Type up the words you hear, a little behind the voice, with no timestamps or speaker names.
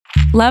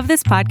Love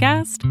this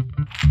podcast?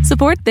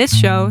 Support this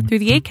show through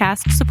the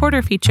Acast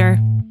supporter feature.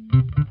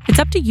 It's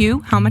up to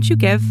you how much you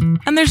give,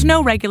 and there's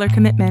no regular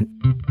commitment.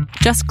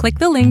 Just click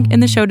the link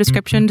in the show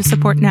description to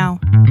support now.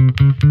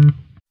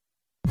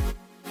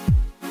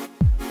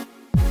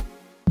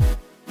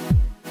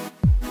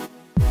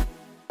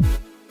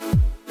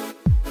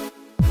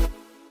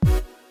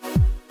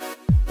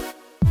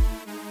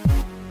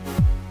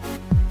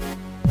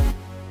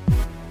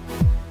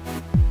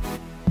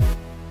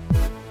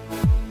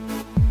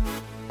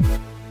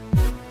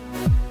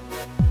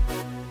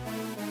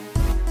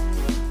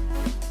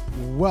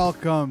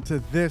 Welcome to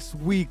this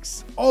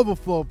week's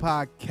Overflow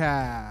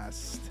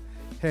Podcast.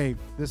 Hey,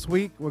 this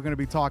week we're going to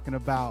be talking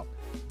about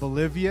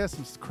Bolivia,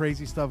 some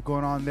crazy stuff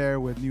going on there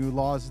with new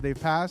laws they've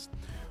passed.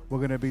 We're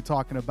going to be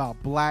talking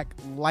about Black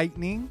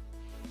Lightning,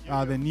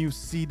 the new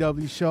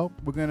CW show.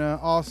 We're going to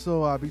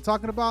also be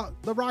talking about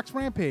The Rock's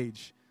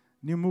Rampage,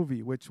 new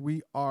movie, which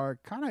we are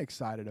kind of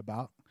excited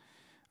about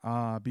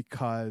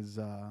because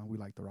we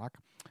like The Rock.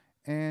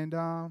 And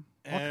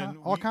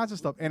all kinds of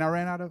stuff. And I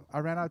ran out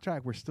of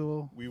track. We're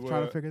still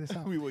trying to figure this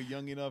out. We were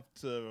young enough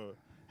to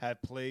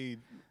have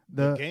played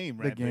the game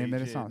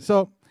that it's on.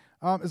 So,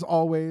 as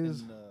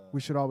always,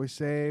 we should always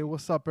say,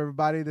 what's up,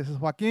 everybody? This is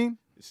Joaquin.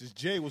 This is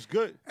Jay. What's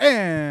good?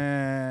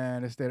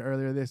 And as stated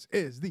earlier, this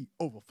is the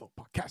Overflow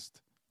Podcast.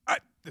 All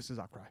right, this is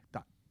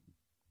outcry.com.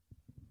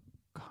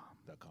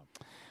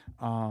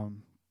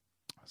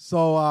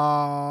 So,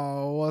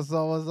 what's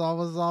up?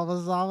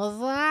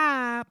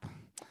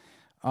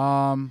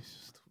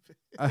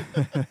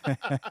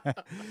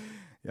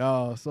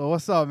 Yo, so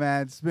what's up,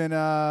 man? It's been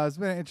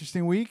an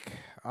interesting week.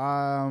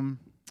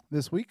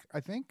 This week, I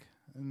think,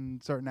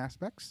 in certain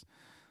aspects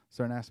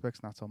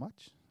not so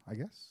much, I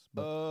guess.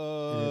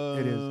 But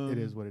it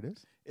is what it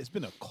is. It's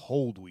been a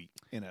cold week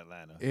in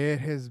Atlanta.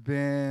 It's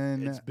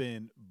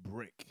been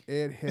brick.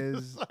 It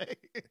has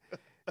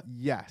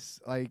yes.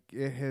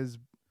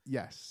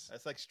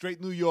 That's like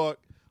straight New York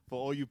for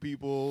all you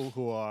people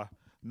who are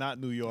not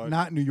New York.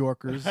 Not New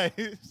Yorkers.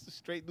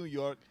 Straight New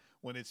York.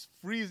 When it's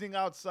freezing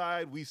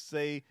outside, we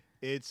say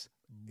it's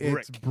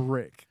brick. It's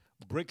brick.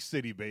 Brick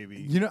City,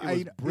 baby. It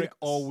was brick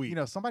all week.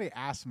 Somebody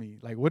asked me,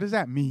 like, what does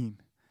that mean?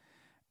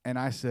 And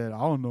I said, I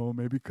don't know,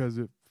 maybe because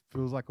it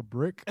feels like a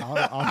brick.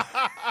 I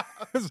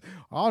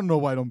don't know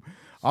why them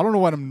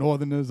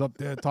Northerners up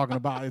there talking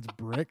about it's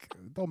brick.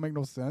 It don't make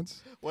no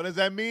sense. What does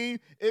that mean?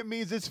 It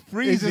means it's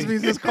freezing. It just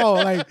means it's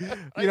cold. Like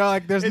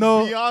there's it's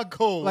no beyond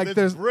cold. Like it's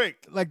there's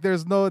brick. Like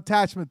there's no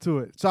attachment to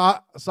it. So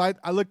I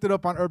looked it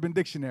up on Urban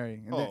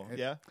Dictionary. And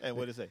and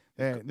what did it say?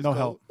 It's no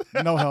help.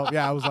 No help.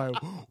 Yeah, I was like,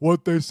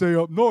 what they say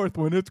up north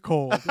when it's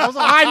cold.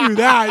 I knew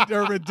that,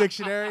 Urban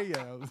Dictionary.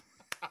 Yeah.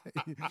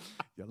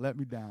 You let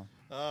me down.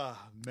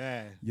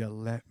 Man. You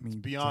let me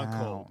beyond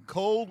down. cold.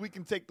 Cold, we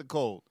can take the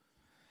cold.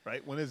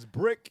 Right? When it's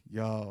brick,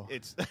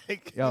 it's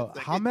like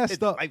how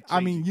messed up. I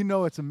mean,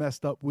 it's a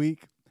messed up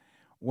week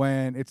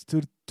when it's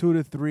 2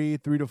 to 3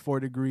 to 4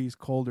 degrees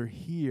colder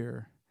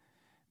here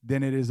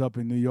than it is up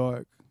in New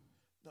York.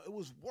 No, it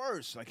was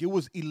worse. Like it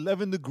was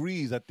 11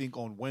 degrees, I think,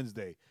 on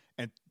Wednesday,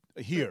 and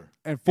here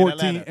and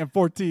 14 in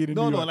New York.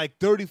 No, like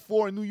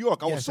 34 in New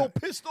York. I was so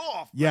pissed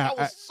off. Yeah, I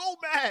was so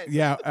mad.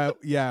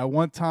 Yeah.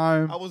 One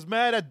time I was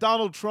mad at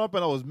Donald Trump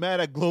and I was mad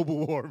at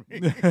global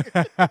warming.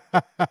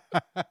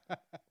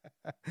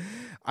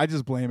 I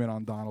just blame it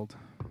on Donald.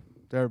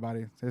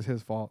 Everybody, it's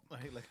his fault.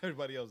 Like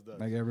everybody else does.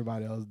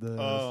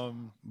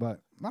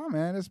 But no,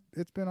 man, it's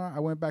been. I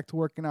went back to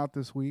working out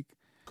this week.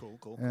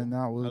 Cool. And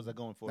how's that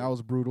going for you? That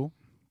was brutal.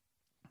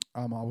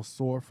 I was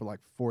sore for like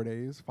 5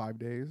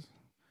 days,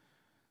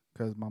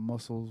 because my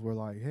muscles were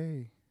like,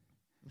 "Hey,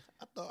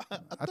 I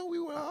thought we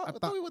were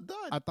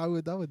done. I thought we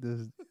were done with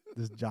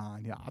this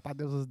John. Yeah, I thought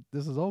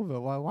this was over.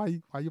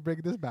 Why you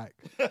breaking this back?"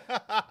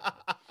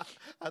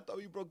 I thought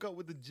we broke up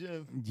with the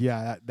gym.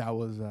 Yeah, that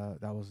was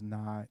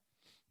not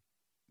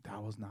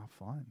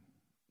fun,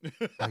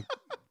 like,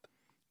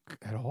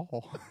 at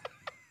all.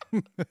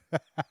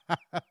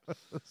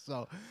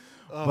 So,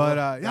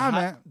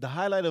 man. The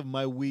highlight of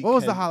my week. What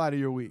was the highlight of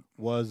your week?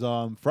 Was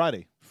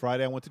Friday.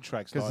 Friday I went to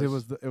Track Stars.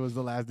 Because it was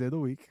the last day of the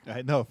week.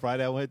 I know.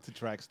 Friday I went to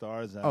Track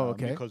Stars.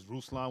 Okay. Because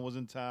Ruslan was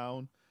in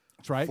town.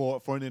 That's right.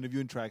 For an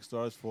interview in Track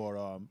Stars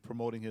for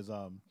promoting his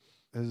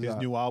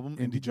new album,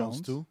 Indie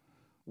Jones 2.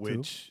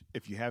 Which,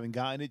 if you haven't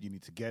gotten it, you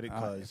need to get it.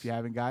 If you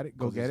haven't got it,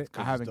 go get it.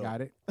 I haven't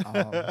got it.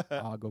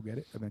 I'll go get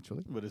it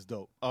eventually. But it's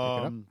dope.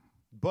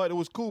 But it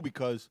was cool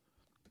because,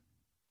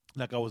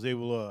 like, I was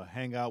able to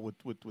hang out with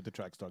the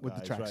Track Star guys. With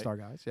the Track Star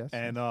guys, yes.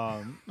 And,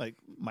 like,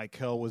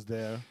 Michael was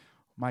there.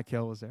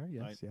 Michael was there,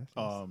 yes, right. yes.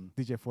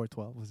 DJ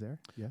 412 was there,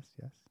 yes.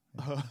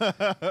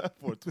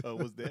 412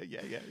 was there,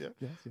 yeah.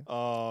 Yes.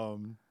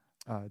 Who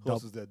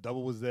else was there?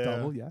 Double was there.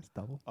 Double, yes,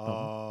 Double.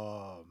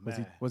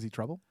 Man. Was he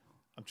Trouble?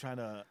 I'm trying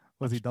to...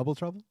 Was he Double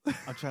Trouble?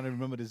 I'm trying to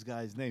remember this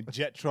guy's name.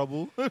 Jet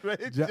Trouble.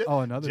 Right?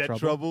 Another Jet Trouble.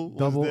 Trouble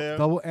was there.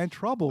 Double and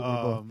Trouble were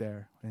both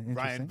there.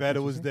 Ryan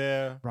Vedder was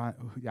there. Brian,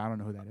 yeah, I don't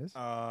know who that is.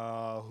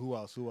 Who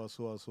else? Who else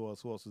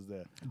was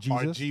there?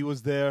 Jesus. RG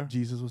was there.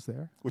 Jesus was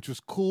there. Which was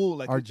cool.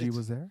 Like RG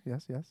was there.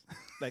 Yes.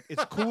 Like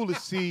it's cool to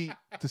see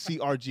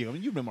RG. I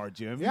mean, you remember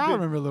RG? I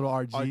remember little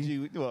RG.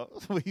 RG. Well,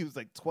 he was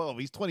like 12.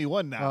 He's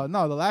 21 now.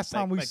 No, the last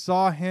time we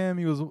saw him,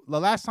 the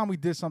last time we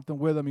did something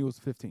with him, he was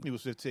 15. He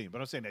was 15, but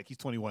I'm saying like he's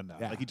 21 now.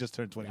 Yeah. Like he just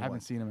turned 21. I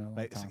haven't seen him in a long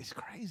time. It's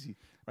crazy.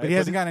 Right? But he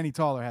hasn't gotten any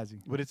taller, has he?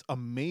 But it's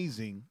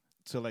amazing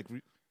to like,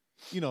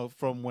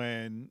 from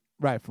when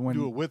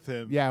you were with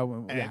him. Yeah,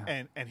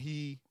 and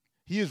he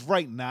is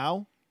right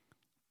now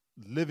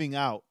living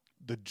out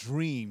the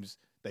dreams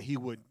that he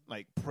would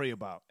like pray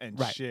about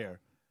and share,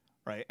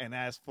 right? And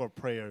ask for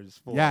prayers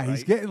for. Yeah, right?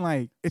 He's getting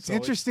like it's so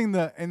interesting.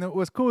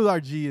 What's cool with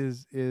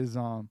RG is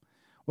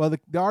well the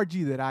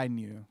RG that I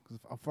knew, because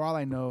for all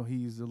I know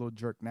he's a little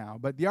jerk now,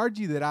 but the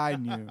RG that I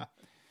knew,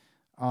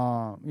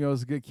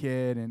 was a good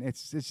kid, and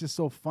it's just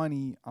so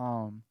funny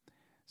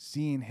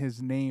seeing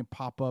his name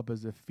pop up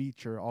as a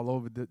feature all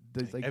over the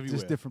like everywhere.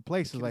 Just different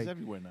places, like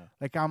everywhere now.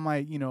 Like I'm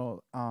like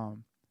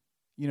when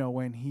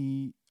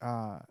he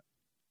when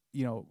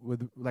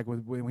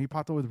he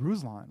popped up with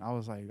Ruslan, I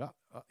was like,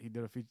 he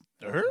did a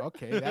feature.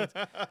 Okay, that's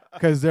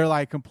because they're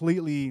like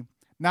completely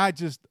not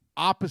just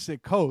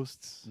opposite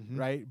coasts,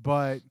 right?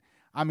 But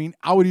I mean,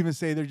 I would even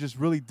say they're just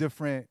really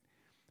different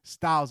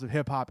styles of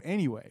hip hop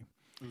anyway.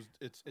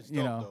 It's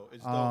dope, though.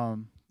 It's dope.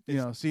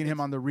 Seeing him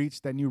on the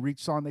Reach, that new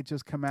Reach song they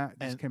just came out,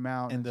 and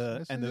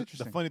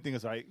the funny thing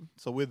is, right?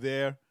 So we're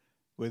there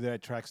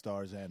at Track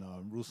Stars, and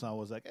Ruslan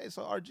was like, "Hey,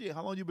 so RG,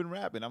 how long you been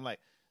rapping?" I'm like,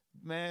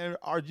 "Man,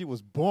 RG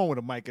was born with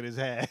a mic in his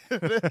hand,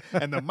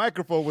 and the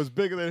microphone was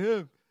bigger than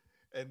him."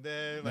 And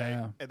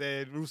then and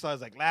then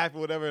Ruslan's like laughing,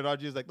 whatever, and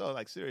RG is like, "No,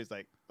 like serious,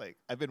 like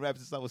I've been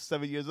rapping since I was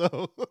 7 years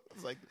old."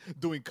 It's like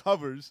doing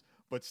covers.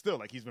 But still,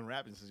 like he's been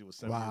rapping since he was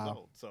 7 years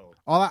old. So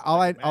all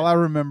I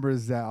remember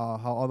is that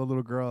how all the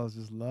little girls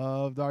just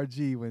loved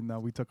RG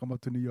when we took him up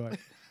to New York.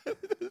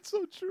 It's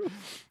so true.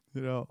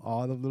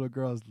 All the little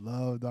girls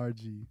loved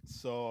RG.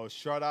 So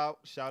shout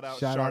out to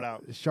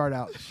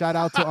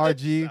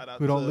RG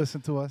who don't listen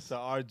to us. To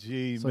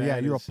RG, so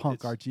man, you're a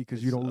punk, RG,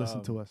 because you don't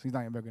listen to us. He's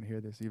not ever gonna hear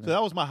this even. So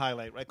that was my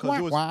highlight, right?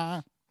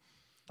 Because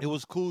it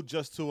was cool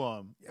just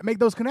to make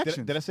those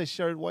connections. Did I say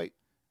Sherrod White?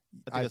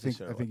 I think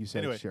you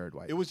said Sherrod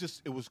White. It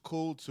was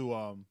cool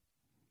to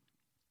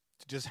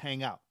just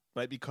hang out,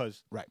 right?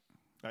 Because right,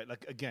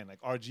 like again,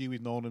 like RG,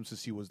 we've known him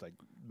since he was like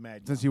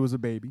mad, since he was a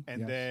baby,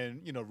 and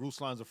then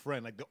Ruslan's a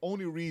friend. Like the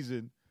only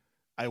reason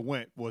I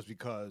went was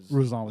because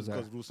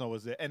Ruslan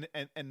was there, and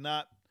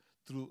not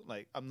through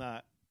like I'm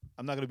not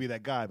gonna be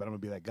that guy, but I'm gonna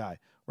be that guy,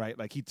 right?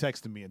 Like he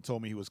texted me and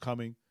told me he was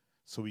coming,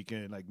 so we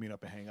can like meet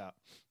up and hang out,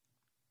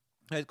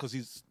 because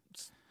he's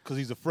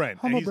a friend.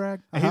 Humble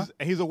brag. And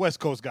he's a West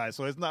Coast guy,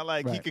 so it's not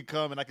like he could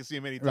come and I can see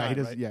him anytime. Right, he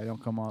doesn't. Yeah,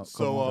 don't come over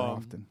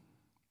often.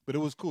 But it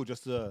was cool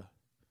just to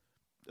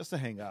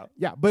hang out.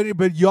 Yeah, but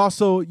you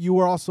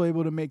were also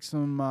able to make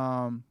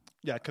some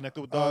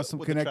connected with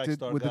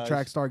the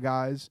Track Star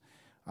guys,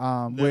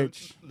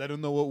 which let them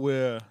know what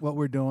we're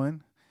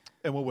doing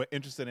and what we're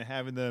interested in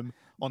having them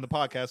on the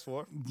podcast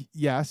for.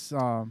 Yes,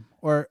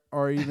 or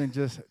even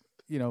just.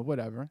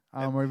 Whatever.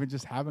 Or even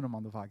just having them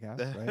on the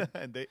podcast, right?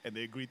 and they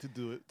agreed to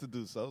do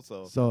so.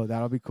 So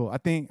that'll be cool. I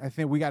think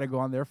we got to go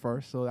on there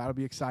first. So that'll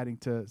be exciting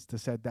to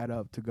set that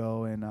up, to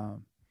go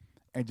and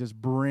just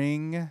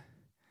bring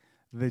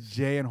the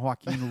Jay and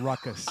Joaquin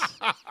ruckus.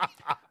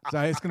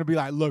 So it's gonna be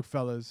like, look,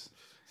 fellas,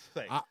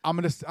 I'm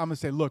gonna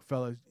say, look,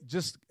 fellas,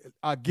 just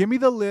give me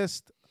the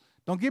list.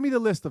 Don't give me the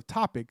list of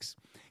topics.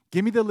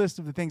 Give me the list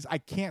of the things I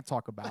can't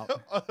talk about,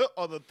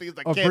 or the things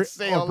I can't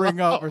say, or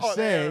bring up, or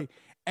say.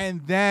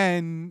 And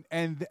then,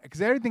 because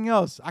everything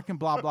else, I can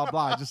blah, blah,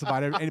 blah just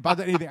about anything. It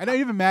doesn't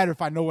even matter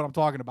if I know what I'm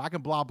talking about. I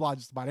can blah, blah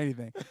just about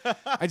anything.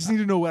 I just need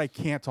to know what I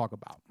can't talk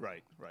about.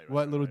 Right.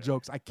 What little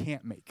jokes I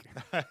can't make.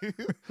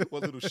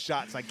 What little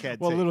shots I can't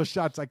take. What little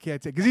shots I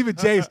can't take. Because even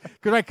Jay's,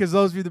 because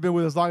those of you that have been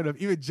with us long enough,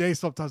 even Jay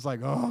sometimes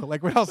like,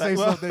 like when I'll say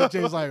something,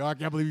 Jay's like, I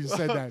can't believe you just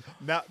said that.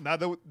 Now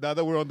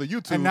that we're on the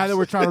YouTube. And now that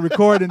we're trying to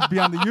record and be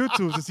on the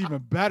YouTube, it's even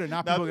better.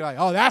 Now people are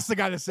like, that's the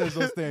guy that says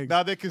those things.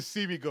 Now they can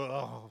see me go,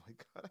 oh my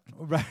God.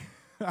 Right.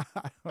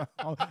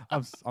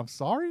 I'm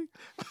sorry.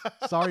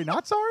 Sorry,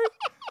 not sorry.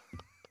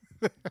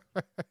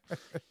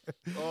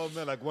 Oh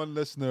man, like one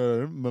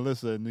listener,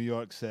 Melissa in New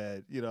York,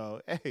 said,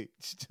 hey,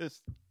 it's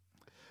just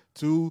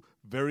two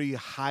very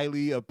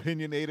highly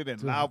opinionated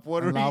and loud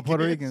Puerto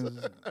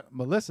Ricans.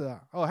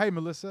 Melissa. Oh, hey,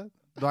 Melissa.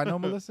 Do I know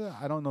Melissa?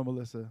 I don't know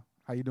Melissa.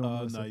 How you doing,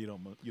 Melissa? No, you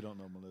don't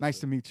know Melissa. Nice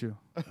to meet you.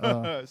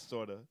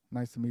 Sorta.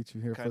 Nice to meet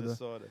you here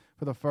sorta.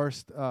 for the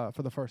first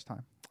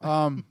time.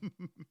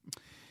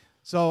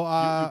 So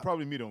you'll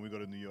probably meet her when we go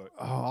to New York.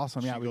 Oh,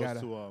 awesome! She goes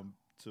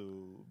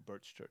to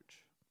Birch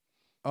Church.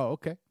 Oh,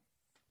 okay.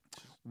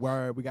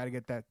 Where we gotta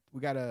get that. We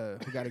gotta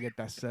get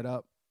that set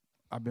up.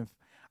 I've been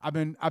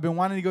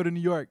wanting to go to New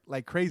York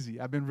like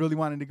crazy. I've been really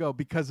wanting to go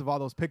because of all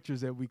those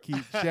pictures that we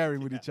keep sharing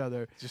with each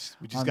other.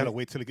 We just gotta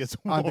wait till it gets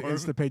on warm. the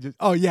Insta pages.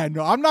 Oh yeah,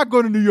 no, I'm not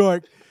going to New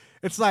York.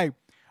 It's like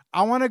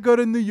I want to go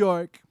to New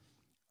York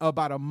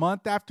about a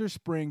month after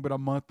spring, but a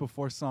month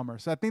before summer.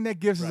 So I think that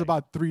gives us Right.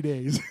 about 3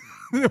 days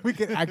that we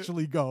can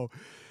actually go,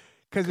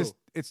 because Cool.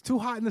 it's too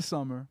hot in the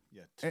summer,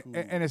 Yeah,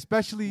 and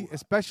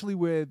especially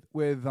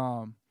with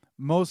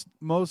most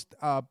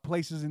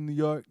places in New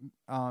York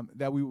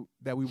that we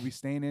would be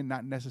staying in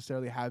not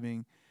necessarily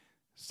having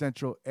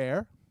central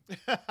air,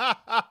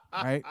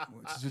 right?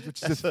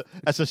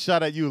 That's a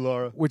shot at you,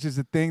 Laura. Which is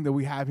the thing that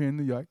we have here in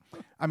New York.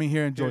 I mean,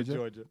 here in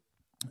Georgia.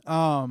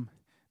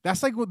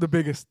 That's like what the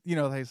biggest,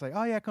 it's like,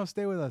 oh yeah, come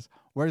stay with us.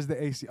 Where's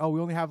the AC? Oh, we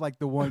only have like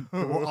the one.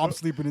 I'm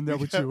sleeping in there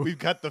with you. We've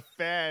got the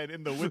fan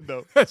in the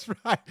window. That's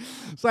right.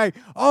 It's like,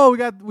 oh,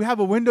 we have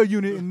a window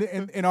unit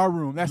in our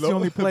room. That's the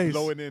only place.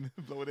 blowing in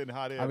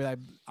hot air. I'll be like,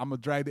 I'm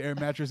gonna drag the air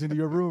mattress into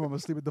your room. I'm gonna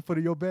sleep at the foot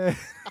of your bed.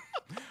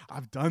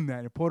 I've done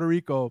that in Puerto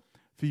Rico a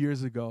few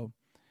years ago.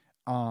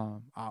 I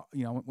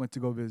went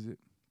to go visit,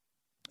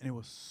 and it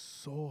was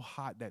so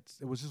hot that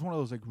it was just one of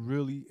those like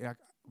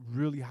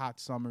really hot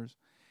summers.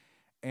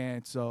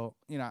 And so,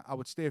 I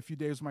would stay a few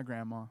days with my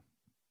grandma.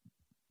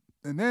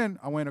 And then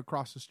I went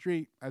across the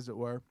street, as it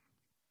were,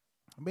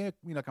 maybe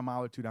like a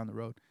mile or two down the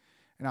road.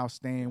 And I was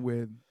staying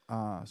with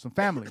some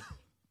family,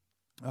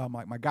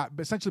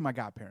 essentially my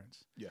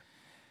godparents. Yeah.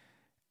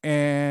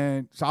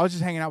 And so I was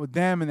just hanging out with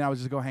them, and then I would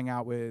just go hang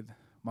out with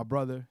my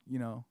brother,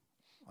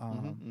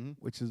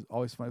 which is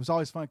always fun. It was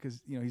always fun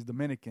because, he's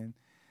Dominican,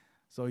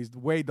 so he's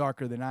way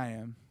darker than I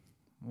am.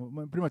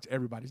 Well, pretty much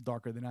everybody's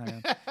darker than I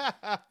am.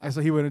 And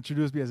so he would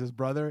introduce me as his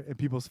brother, and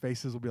people's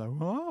faces would be like,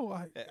 "Oh,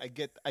 I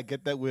get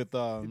that with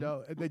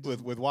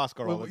with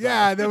Waskar all the time.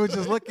 Yeah, they would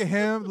just look at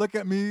him, look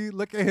at me,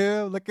 look at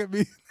him, look at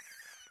me.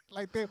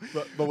 Like they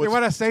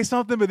want to say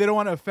something, but they don't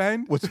want to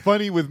offend. What's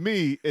funny with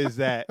me is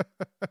that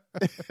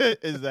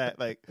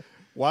like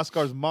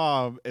Waskar's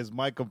mom is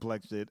my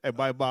complexion, and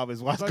my mom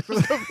is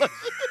Waskar's complexion.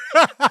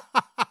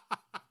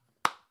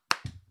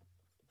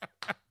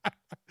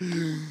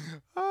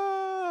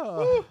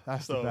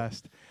 That's the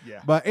best.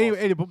 Yeah. But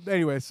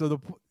anyway,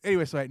 so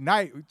at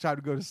night we tried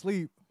to go to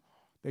sleep.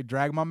 They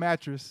dragged my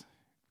mattress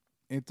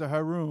into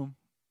her room,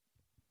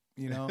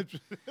 and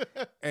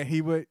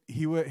he would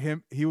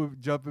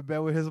jump in bed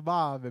with his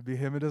mom, and be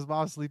him and his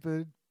mom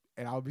sleeping,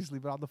 and I would be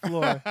sleeping on the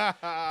floor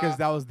because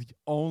that was the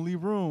only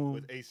room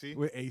with AC.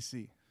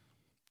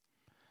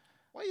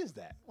 Why is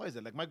that?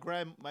 Like my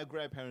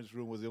grandparents'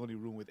 room was the only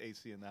room with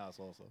AC in the house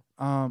also.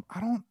 I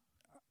don't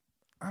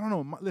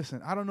know.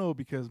 Listen, I don't know,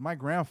 because my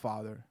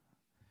grandfather,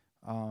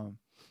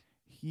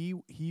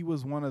 he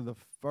was one of the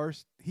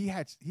first. He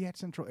had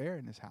central air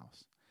in his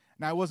house.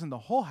 Now it wasn't the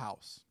whole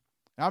house.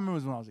 I remember it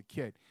was when I was a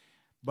kid,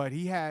 but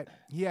he had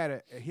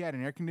an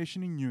air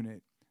conditioning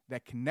unit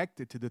that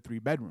connected to the 3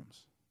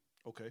 bedrooms.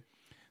 Okay.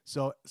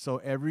 So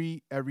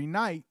every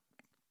night,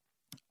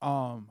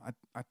 I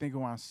think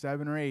around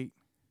 7 or 8,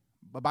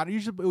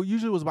 usually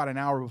it was about an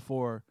hour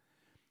before,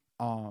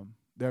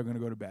 they were gonna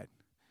go to bed.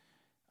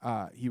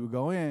 He would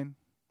go in,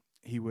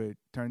 he would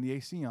turn the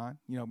AC on,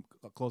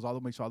 close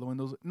make sure all the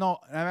windows. No,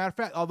 as a matter of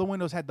fact, all the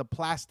windows had the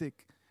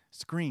plastic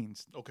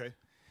screens. Okay.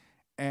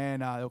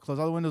 And they'll close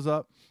all the windows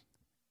up,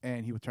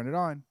 and he would turn it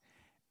on.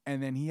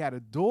 And then he had a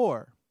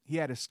door. He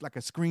had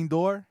a screen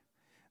door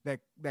that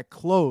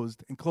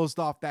closed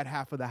off that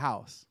half of the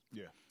house.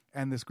 Yeah.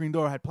 And the screen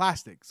door had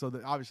plastic, so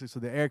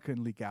the air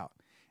couldn't leak out.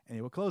 And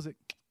he would close it.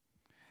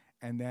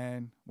 And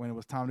then when it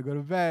was time to go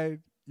to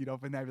bed, you'd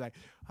open that and be like,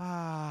 So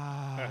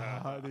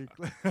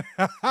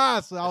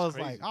I was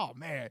crazy. Like, oh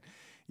man.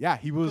 Yeah,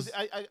 he was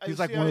he's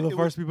like see one of the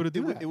first would, people to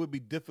do that. It would be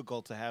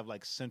difficult to have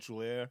like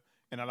central air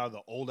in a lot of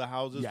the older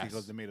houses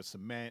because they're made of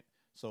cement.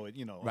 So Right.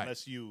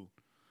 Unless you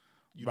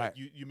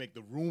make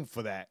the room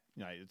for that.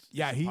 It's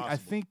I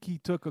impossible. think he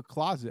took a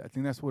closet. I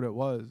think that's what it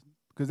was.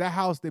 Because that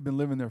house, they've been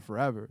living there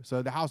forever.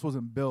 So the house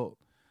wasn't built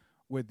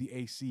with the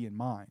AC in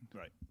mind.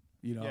 Right.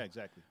 Yeah,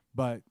 exactly.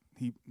 But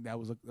that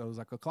was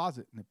like a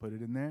closet, and they put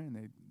it in there,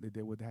 and they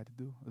did what they had to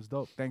do. It was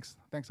dope. Thanks,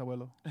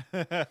 abuelo.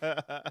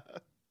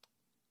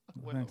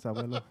 Thanks,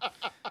 abuelo.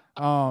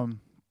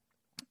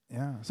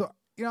 Yeah. So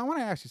I want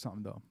to ask you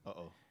something though.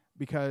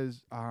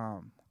 Because I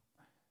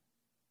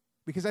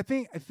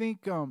think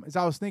as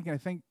I was thinking, I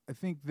think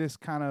this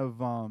kind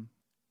of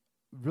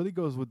really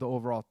goes with the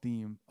overall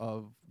theme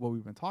of what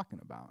we've been talking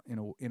about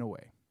in a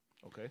way.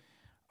 Okay.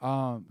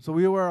 So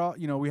we were all,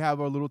 we have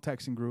our little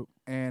texting group,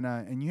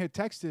 and you had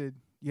texted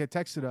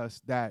us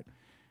that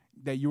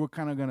you were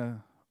kind of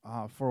gonna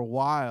for a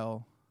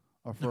while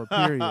or for a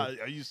period.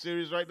 Are you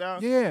serious right now?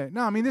 Yeah.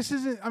 No,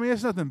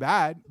 it's nothing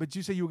bad, but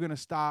you said you were gonna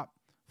stop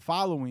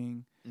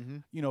following,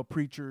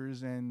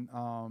 preachers and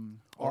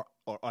or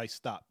I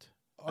stopped.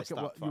 Okay,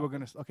 you were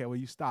gonna. Okay, well,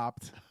 you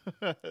stopped.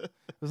 It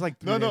was like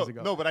 3 days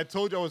ago. No, but I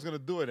told you I was gonna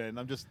do it, and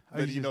I'm just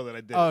letting you know that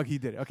I did. Oh, he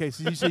did it. Okay,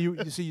 so you say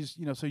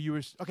so you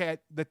were okay.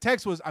 The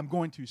text was, "I'm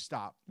going to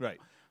stop." Right.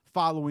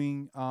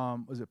 Following,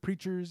 was it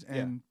preachers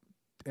and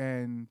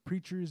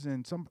preachers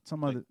and some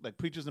other like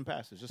preachers and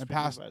pastors, just and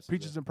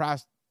preachers and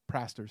pastors.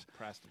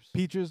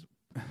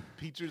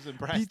 Preachers and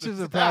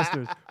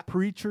pastors,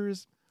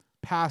 preachers,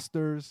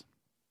 pastors,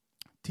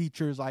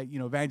 teachers, like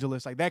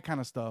evangelists, like that kind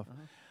of stuff.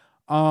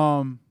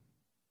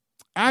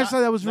 I just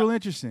thought that was real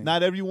interesting.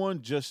 Not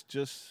everyone, just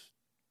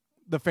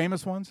the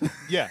famous ones.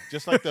 yeah,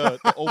 just like the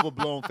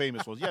overblown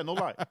famous ones. Yeah, no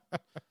lie.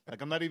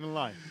 Like I'm not even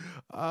lying.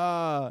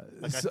 Like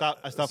I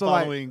stopped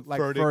following like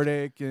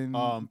Furtick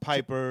and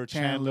Piper,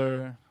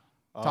 Chandler,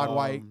 Todd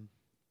White.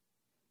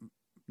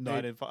 No,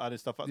 I didn't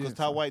stop because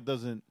Todd White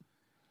doesn't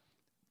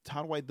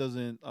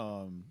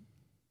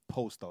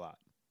post a lot.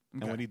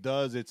 Okay. And when he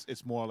does,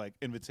 it's more like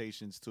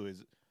invitations to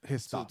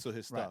his stuff. To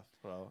his stuff,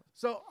 bro.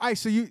 So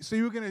you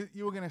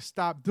were gonna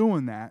stop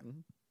doing that.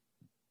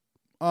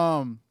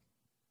 Mm-hmm.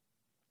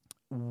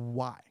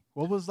 Why?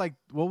 What's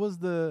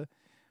the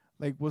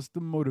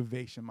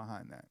motivation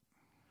behind that?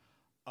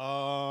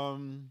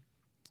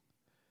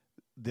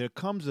 There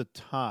comes a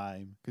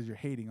time because you're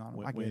hating on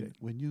him. I get it.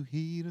 When you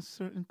heed a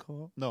certain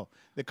call. No,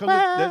 there comes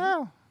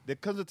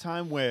a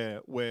time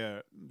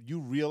where you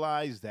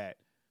realize that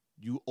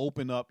you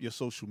open up your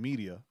social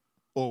media,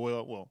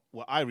 or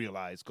well, I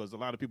realize because a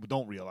lot of people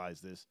don't realize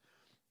this.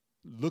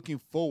 Looking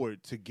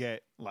forward to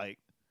get to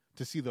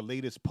see the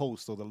latest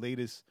post or the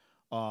latest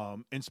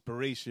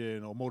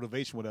inspiration or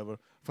motivation, whatever,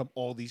 from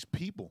all these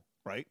people,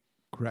 right?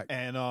 Correct.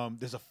 And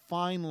there's a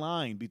fine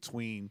line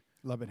between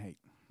love and hate.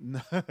 No,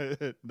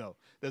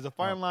 there's a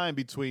fine line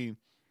between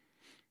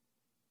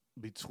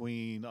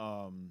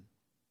I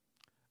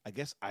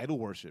guess idol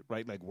worship,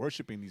 right? Like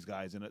worshiping these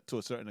guys to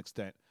a certain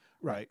extent,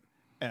 right?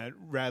 And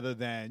rather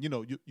than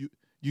you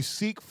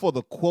seek for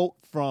the quote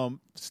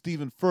from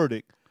Stephen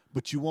Furtick,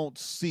 but you won't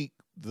seek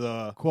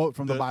the quote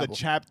from the Bible, the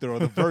chapter or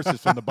the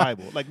verses from the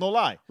Bible. Like no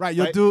lie, right?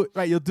 You'll do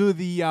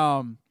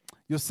the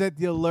you'll set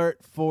the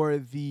alert for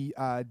the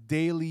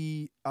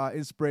daily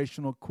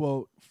inspirational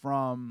quote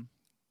from.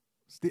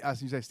 You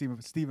say Stephen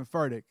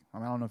Furtick. I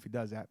mean, I don't know if he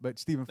does that, but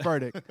Stephen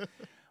Furtick.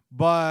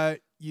 But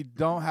you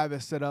don't have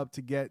it set up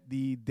to get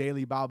the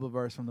daily Bible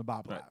verse from the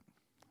Bible app.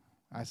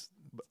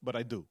 But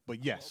I do.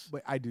 But yes.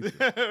 But I do.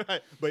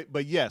 Right.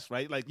 But yes,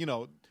 right? Like,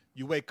 you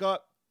wake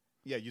up,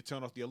 you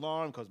turn off the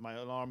alarm because my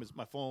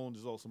phone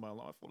is also my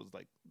alarm. My phone is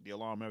like the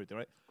alarm, everything,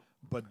 right?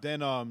 But then,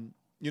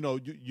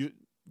 you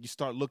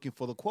start looking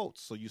for the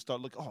quotes. So you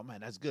start looking, oh, man,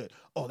 that's good.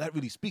 Oh, that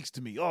really speaks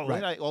to me. Oh,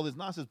 right. All this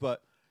nonsense.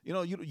 But, you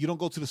don't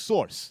go to the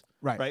source.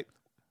 Right.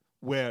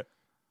 Where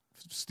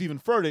Stephen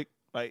Furtick,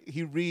 like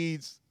he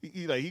reads,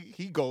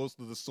 he goes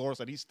to the source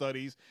and he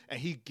studies and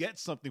he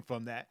gets something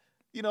from that.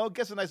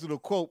 Gets a nice little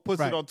quote,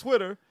 puts it on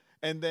Twitter,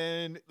 and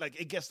then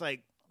it gets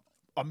like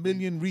a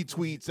million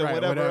retweets and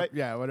whatever. Right?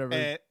 Yeah, whatever.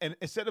 And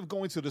instead of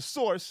going to the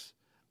source,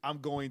 I'm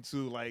going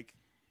to like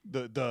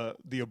the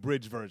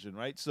abridged version,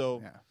 right?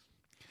 So,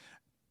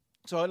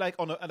 so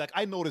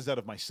I noticed that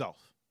of myself.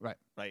 Right.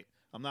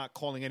 I'm not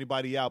calling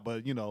anybody out,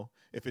 but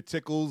if it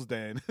tickles,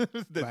 then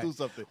do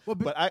something. Well,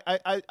 but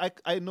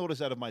I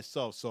noticed that of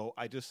myself, so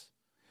I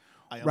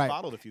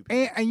unfollowed a few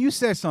people. And you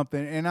said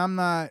something, and I'm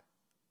not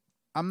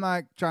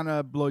trying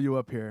to blow you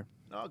up here.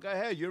 No, go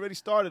ahead. You already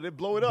started it.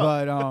 Blow it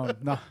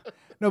up. But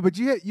no. But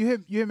you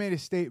had made a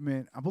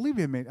statement. I believe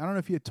you had made. I don't know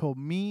if you had told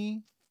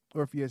me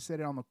or if you had said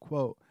it on the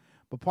quote.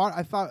 But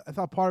I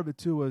thought part of it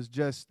too was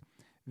just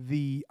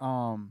the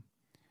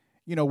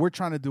we're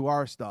trying to do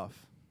our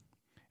stuff.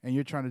 And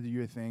you're trying to do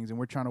your things, and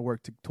we're trying to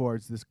work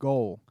towards this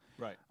goal.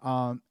 Right.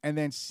 And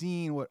then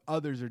seeing what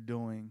others are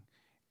doing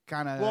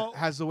kind of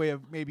has a way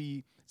of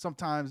maybe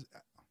sometimes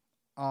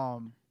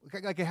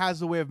like it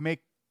has a way of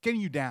getting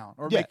you down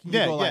or making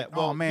you go like,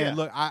 oh, man,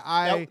 look,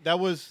 I that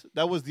was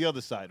the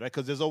other side, right?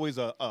 Because there's always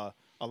a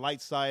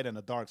light side and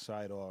a dark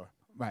side or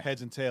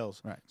heads and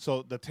tails. Right.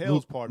 So the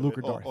tails part of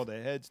it or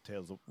the heads,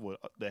 tails,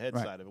 the head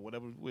side of it,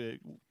 whatever,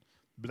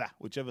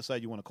 whichever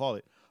side you want to call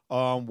it,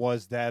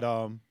 was that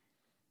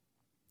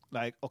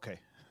okay,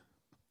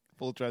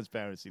 full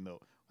transparency. No,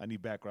 I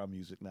need background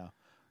music now.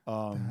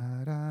 No,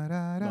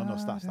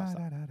 stop.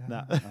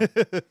 Nah.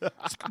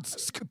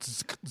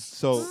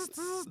 So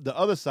the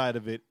other side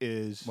of it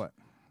is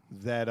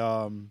that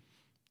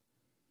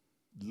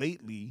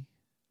lately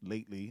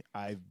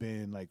I've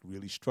been like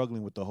really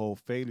struggling with the whole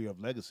failure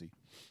of legacy.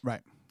 Right.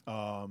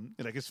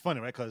 It's funny,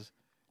 right? Because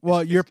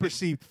your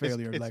perceived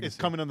failure of legacy. It's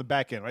coming on the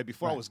back end, right?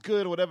 Before I was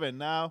good or whatever, and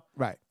now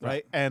right?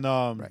 And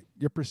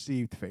your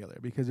perceived failure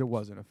because it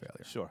wasn't a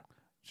failure.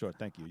 Sure.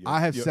 Thank you. I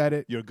have said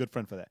it. You're a good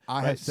friend for that.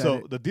 I have said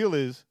it. So the deal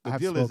is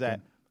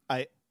that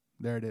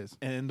there it is.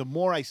 And the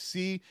more I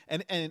see,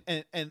 and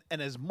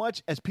as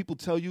much as people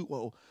tell you,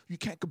 well, you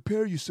can't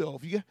compare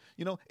yourself.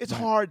 It's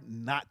hard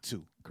not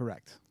to.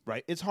 Correct.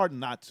 Right. It's hard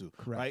not to.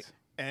 Correct. Right.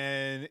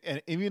 And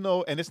and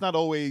it's not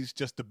always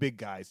just the big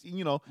guys.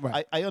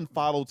 I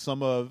unfollowed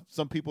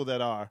some people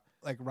that are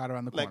like right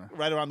around the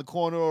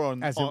corner, or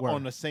on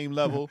the same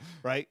level,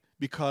 right?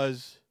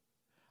 Because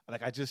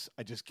I just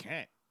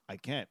can't. I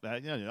can't.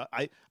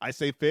 I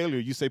say failure,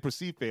 you say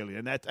perceived failure,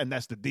 and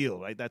that's the deal,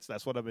 right? That's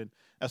what I've been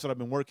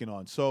working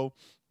on. So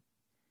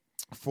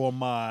for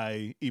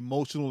my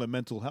emotional and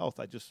mental health,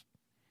 I just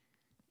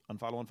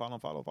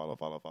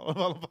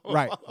unfollow.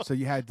 Right. So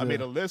you had to. I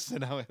made a list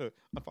and I went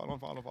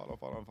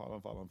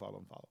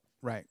unfollow.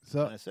 Right.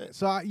 So that's it.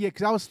 So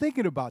because I was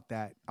thinking about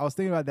that.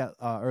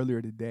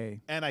 Earlier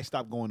today. And I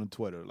stopped going on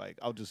Twitter.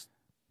 I'll just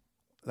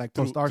like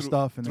post our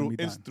stuff and then through we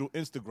done. through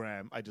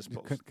Instagram. I just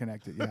post.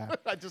 Connect it, yeah.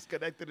 I just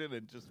connected it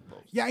and just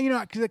post. Yeah, you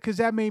know, because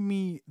that made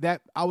me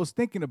that I was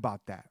thinking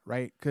about that,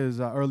 right? Because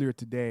earlier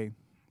today,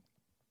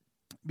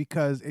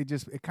 because it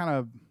kind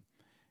of,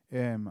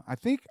 I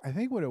think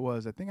what it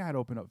was, I think I had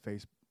opened up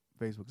Facebook.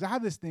 Because I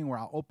have this thing where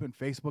I'll open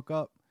Facebook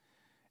up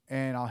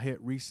and I'll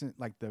hit recent,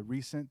 like the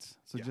recents,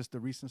 so just the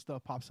recent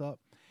stuff pops up,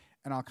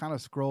 and I'll kind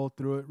of scroll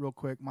through it real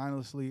quick,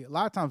 mindlessly. A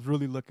lot of times,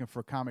 really looking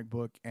for comic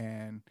book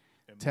and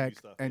tech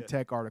stuff,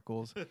 tech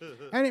articles,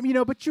 and you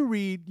know, but you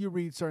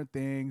read certain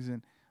things,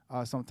 and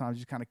sometimes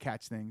you kind of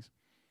catch things,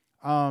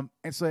 and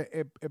so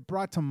it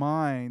brought to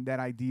mind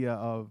that idea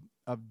of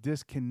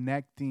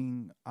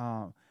disconnecting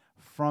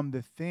from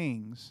the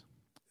things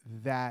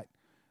that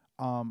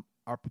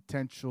are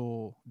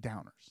potential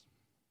downers,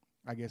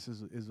 I guess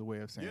is a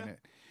way of saying it.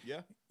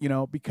 Yeah. You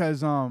know,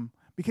 because and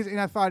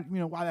I thought, you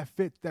know, wow,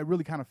 that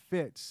really kind of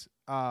fits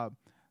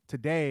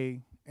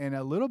today, and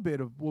a little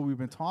bit of what we've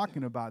been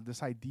talking about,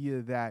 this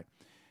idea that,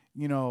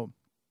 you know,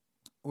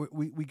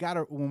 we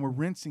gotta, when we're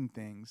rinsing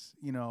things,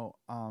 you know,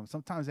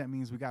 sometimes that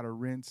means we gotta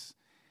rinse,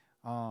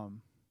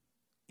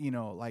 you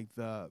know, like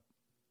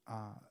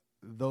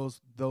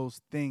those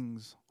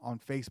things on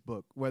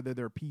Facebook, whether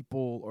they're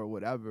people or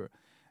whatever,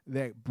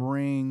 that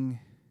bring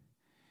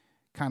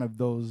kind of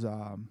those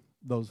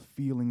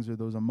feelings or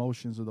those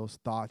emotions or those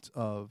thoughts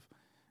of,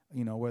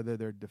 you know, whether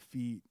they're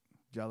defeat,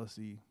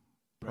 jealousy,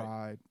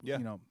 pride, you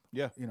know,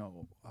 I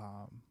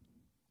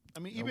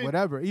mean, even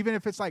whatever, even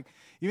if it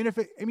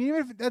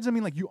doesn't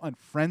mean like you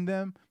unfriend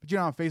them, but you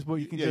know, on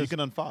Facebook you can you can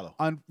unfollow.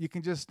 You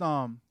can just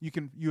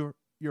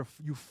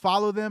you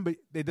follow them, but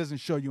it doesn't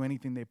show you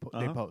anything they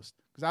post,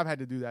 because I've had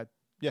to do that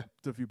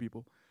to a few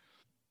people.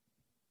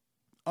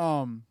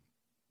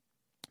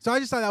 So I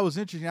just thought that was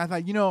interesting. I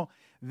thought, you know,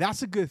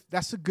 that's a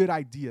good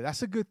idea.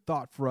 That's a good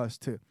thought for us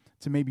to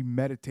maybe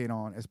meditate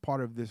on as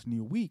part of this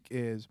new week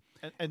is.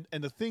 And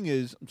the thing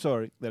is, I'm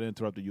sorry that I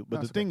interrupted you,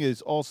 but the thing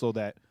is also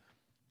that,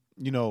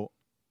 you know,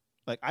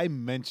 like I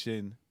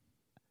mentioned,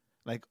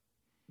 like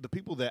the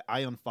people that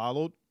I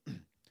unfollowed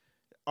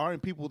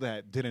aren't people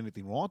that did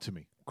anything wrong to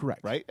me.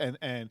 Correct. Right.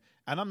 And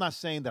I'm not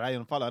saying that I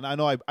unfollowed. And I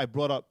know I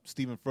brought up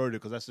Stephen Furtick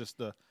because that's just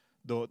the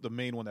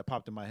main one that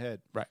popped in my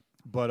head. Right.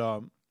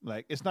 But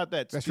like it's not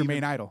that that's your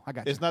main idol. I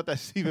got you. It's not that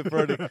Stephen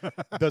Furtick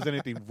does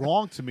anything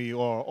wrong to me,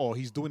 or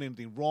he's doing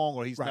anything wrong,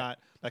 or he's not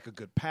like a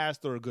good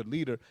pastor or a good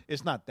leader.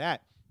 It's not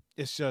that.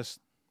 It's just,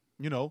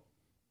 you know,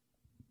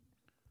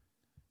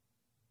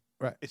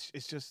 right.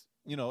 It's just,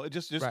 you know,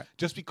 just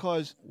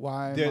because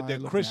why they're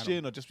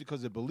Christian or just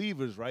because they're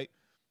believers, right?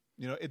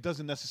 You know, it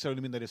doesn't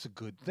necessarily mean that it's a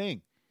good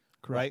thing.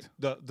 Correct.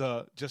 Right?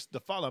 The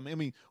follow. I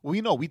mean,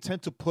 we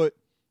tend to put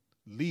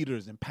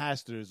leaders and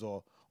pastors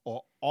or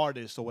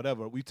artists or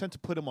whatever, we tend to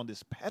put them on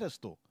this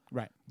pedestal,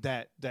 right?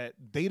 That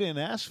they didn't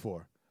ask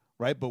for,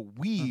 right? But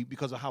we,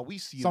 because of how we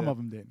see some them, of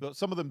them did. Well,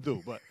 some of them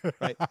do, but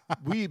right,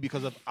 we,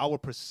 because of our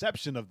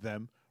perception of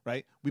them,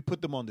 right, we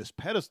put them on this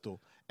pedestal,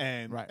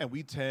 and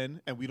we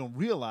don't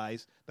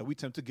realize that we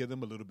tend to give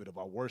them a little bit of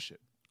our worship.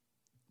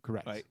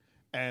 Correct. Right,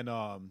 and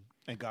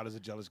God is a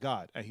jealous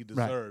God, and He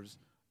deserves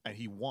and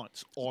He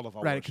wants all of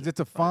our worship. Right, because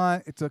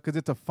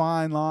it's a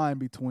fine line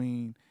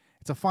between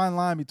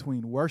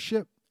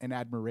worship and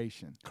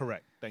admiration.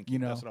 Correct. Thank you. You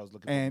know, that's what I was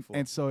looking for.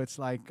 And so it's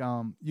like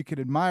you could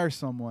admire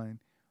someone,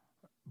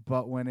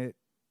 but when it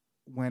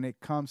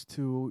comes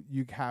to,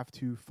 you have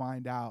to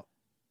find out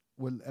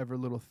whatever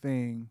little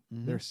thing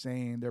they're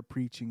saying, they're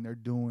preaching, they're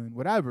doing,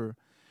 whatever.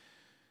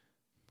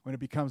 When it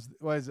becomes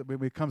when it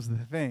becomes the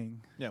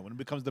thing. Yeah, when it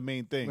becomes the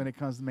main thing. When it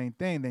becomes the main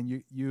thing, then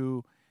you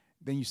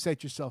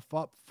set yourself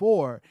up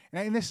for,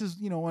 and this is,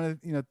 you know, one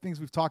of the, you know, things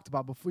we've talked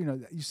about before. You know,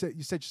 you set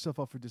yourself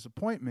up for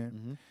disappointment.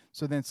 Mm-hmm.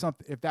 So then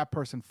if that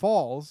person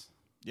falls,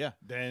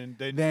 then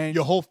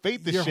your whole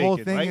faith is shaken. Your whole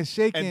thing is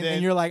shaken,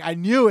 and you're like, I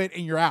knew it,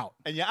 and you're out.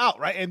 And you're out,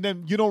 right? And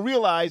then you don't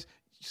realize,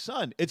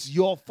 son, it's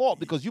your fault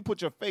because you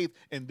put your faith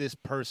in this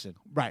person,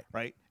 right?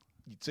 Right.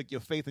 You took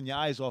your faith and your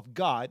eyes off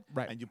God,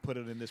 right, and you put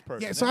it in this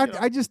person. Yeah. So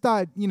I just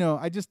thought, you know,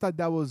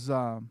 that was,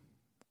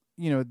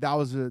 you know, that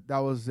was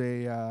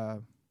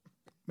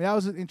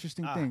an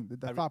interesting thing,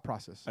 the thought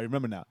process. I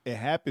remember now. It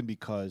happened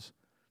because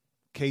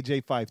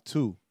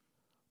KJ52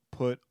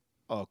 put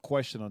a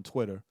question on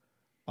Twitter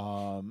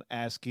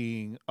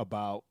asking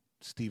about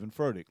Stephen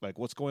Furtick. Like,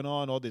 what's going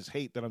on? All this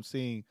hate that I'm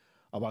seeing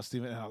about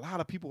Stephen. And a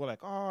lot of people were like,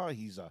 oh,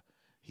 he's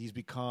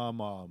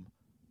become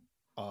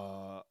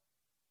a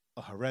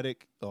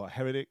heretic or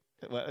heretic.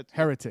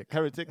 Heretic.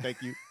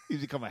 Thank you.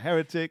 He's become a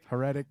heretic.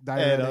 Heretic.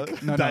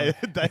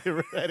 Diuretic.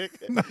 Diuretic.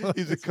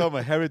 He's become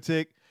a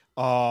heretic.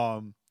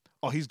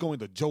 He's going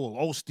the Joel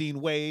Osteen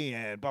way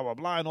and blah, blah,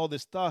 blah, and all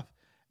this stuff.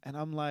 And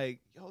I'm like,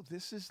 yo,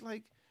 this is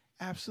like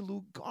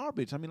absolute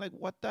garbage. I mean, like,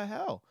 what the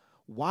hell?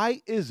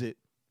 Why is it?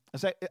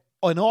 It's like,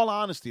 in all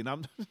honesty, and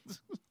I'm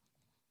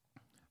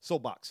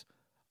soapbox,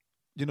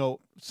 you know,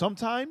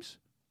 sometimes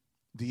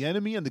the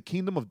enemy and the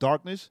kingdom of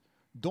darkness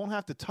don't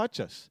have to touch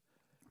us.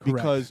 Correct.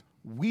 Because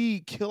we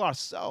kill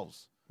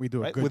ourselves. We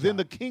do right? a good Within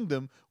job. the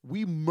kingdom,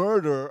 we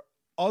murder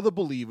other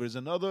believers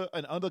and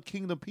other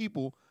kingdom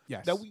people.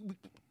 Yes. That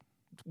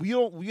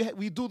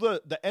we do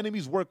the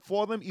enemy's work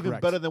for them even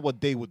Correct. better than what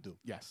they would do.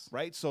 Yes.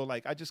 Right. So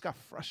like I just got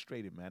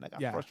frustrated, man. I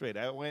got Yeah.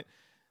 frustrated. I went.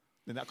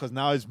 Because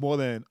now it's more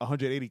than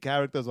 180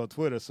 characters on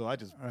Twitter, so I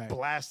just Right.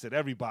 blasted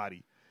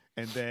everybody,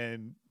 and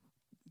then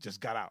just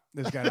got out.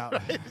 This got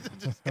out.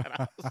 Just got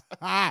out.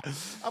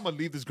 I'm gonna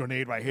leave this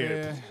grenade right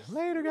here. Yeah.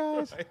 Later,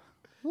 guys. Right?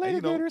 Later,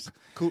 And, gators.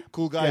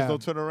 Cool guys Yeah.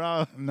 don't turn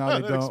around.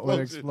 No, they don't with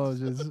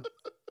explosions.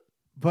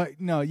 But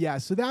no, yeah.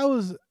 So that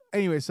was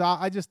anyway. So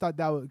I just thought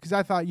that was because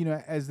I thought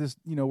as this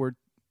we're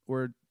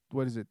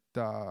what is it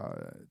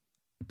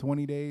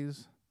 20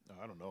 days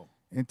I don't know.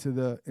 into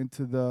the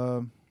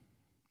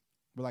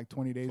we're like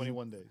 20 days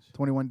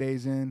 21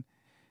 days in,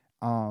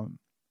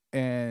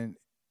 and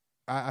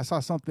I saw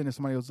something and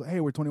somebody was like,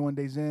 hey, we're 21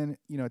 days in.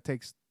 It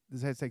takes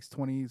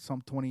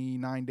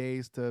 29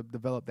 days to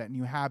develop that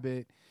new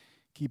habit,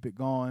 keep it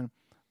going.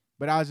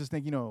 But I was just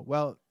thinking,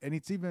 well, and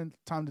it's even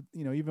time to,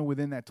 even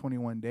within that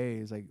 21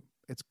 days, like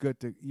it's good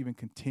to even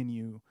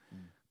continue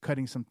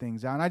cutting some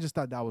things out. And I just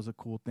thought that was a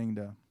cool thing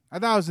I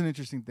thought it was an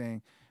interesting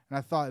thing. And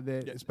I thought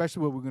that,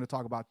 especially what we're going to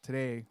talk about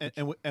today.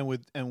 And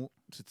to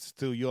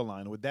steal your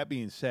line, with that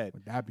being said,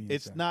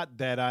 it's said. not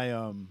that I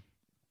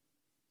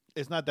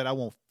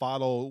won't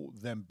follow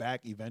them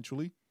back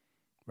eventually.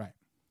 Right.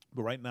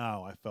 But right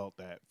now I felt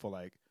that for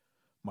like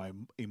my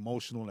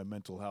emotional and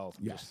mental health.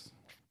 Just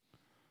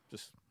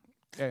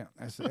yeah,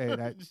 that's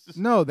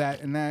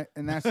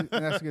that's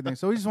a good thing.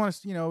 So we just want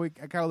to,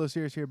 I got a little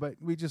serious here, but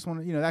we just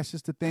want to, that's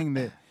just the thing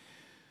that,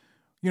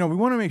 we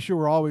want to make sure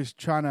we're always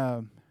trying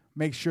to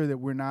make sure that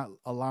we're not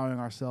allowing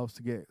ourselves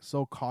to get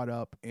so caught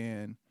up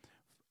in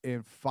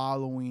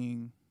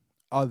following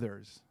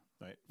others,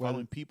 right?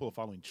 Following people,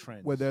 following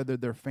trends, whether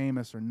they're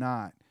famous or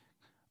not.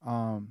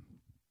 But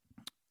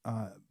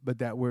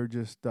that we're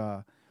just,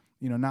 not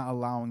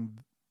allowing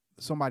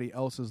somebody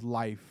else's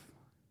life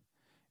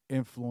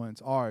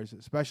influence ours,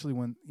 especially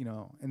when,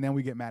 and then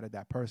we get mad at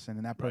that person,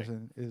 and that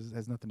person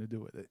has nothing to do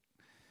with it.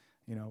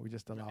 We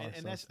just allow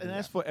ourselves. And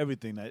that's for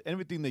everything.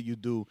 Everything that you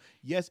do.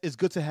 Yes, it's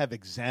good to have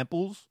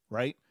examples,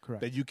 right?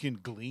 Correct. That you can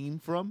glean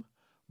from,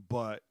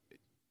 but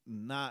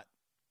not,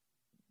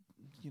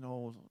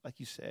 like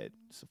you said,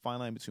 it's a fine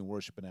line between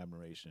worship and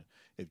admiration.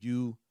 If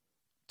you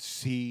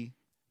see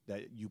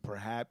that you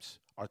perhaps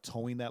are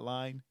towing that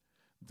line,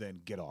 then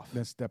get off.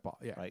 Then step off.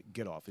 Yeah. Right?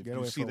 Get off. If Get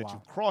you away see for a that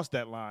while. you crossed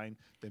that line,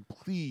 then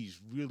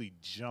please really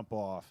jump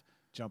off,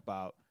 jump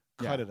out,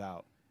 cut it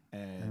out,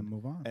 and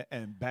move on.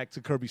 And back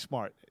to Kirby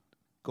Smart.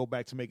 Go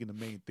back to making the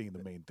main thing the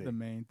main thing.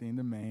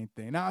 The main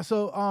thing. Now,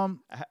 so I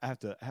have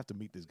to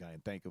meet this guy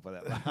and thank him for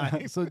that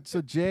line. so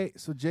Jay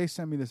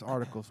sent me this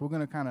article. So we're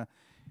gonna kind of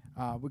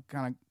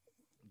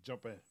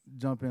jump in.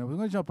 We're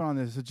gonna jump in on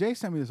this. So Jay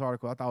sent me this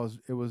article. I thought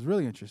it was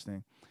really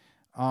interesting.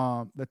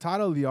 The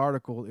title of the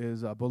article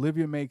is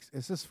Bolivia makes.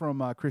 This is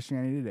from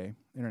Christianity Today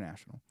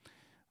International,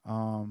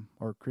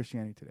 or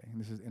Christianity Today, and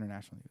this is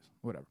international news.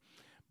 Whatever.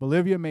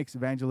 Bolivia makes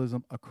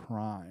evangelism a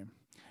crime.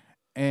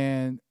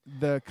 And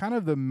the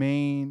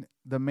main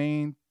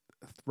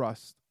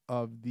thrust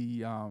of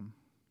the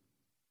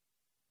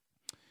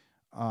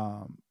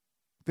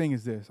thing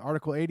is this.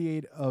 Article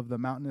 88 of the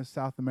Mountainous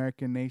South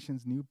American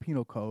Nations New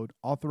Penal Code,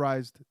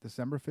 authorized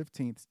December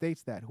 15th,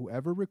 states that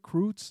whoever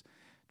recruits,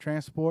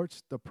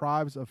 transports,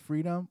 deprives of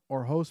freedom,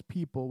 or hosts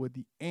people with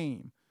the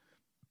aim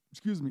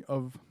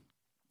of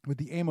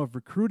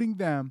recruiting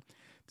them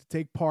to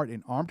take part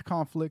in armed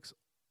conflicts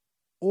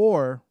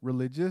or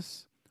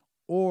religious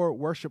or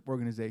worship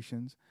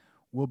organizations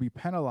will be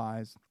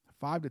penalized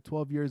 5 to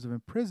 12 years of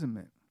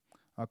imprisonment,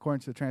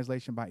 according to the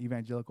translation by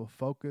Evangelical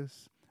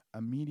Focus,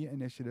 a media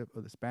initiative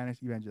of the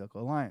Spanish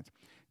Evangelical Alliance.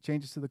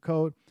 Changes to the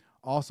code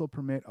also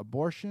permit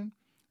abortion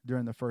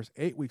during the first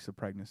 8 weeks of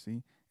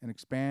pregnancy and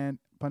expand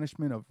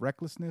punishment of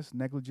recklessness,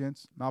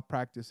 negligence,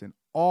 malpractice in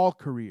all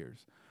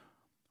careers,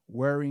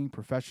 worrying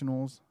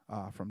professionals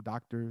from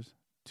doctors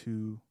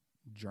to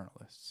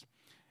journalists.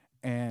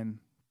 And,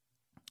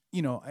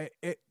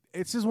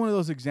 it's just one of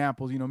those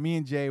examples. Me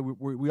and Jay,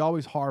 we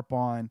always harp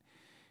on,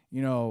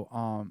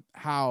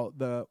 how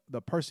the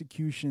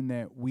persecution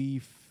that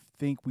we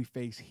think we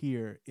face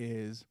here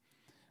is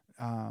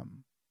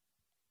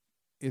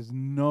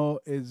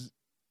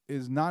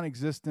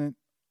non-existent,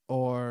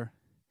 or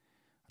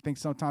I think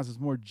sometimes it's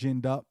more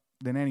ginned up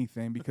than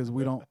anything because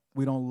we don't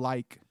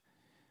like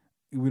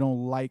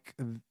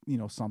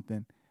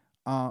something.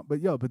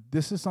 But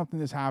this is something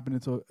that's happening.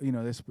 So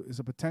this is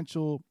a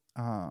potential.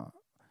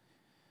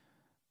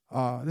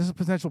 This is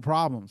potential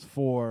problems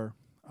for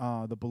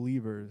the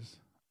believers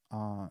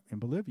in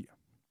Bolivia.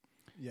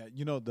 Yeah,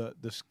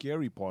 the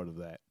scary part of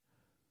that.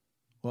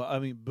 Well, I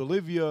mean,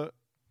 Bolivia.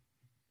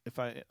 If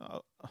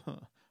I'll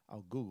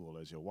Google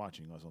as you're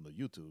watching us on the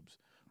YouTubes.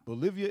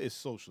 Bolivia is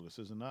socialist,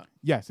 is it not?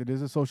 Yes, it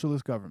is a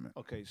socialist government.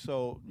 Okay,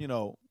 so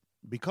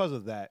because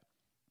of that,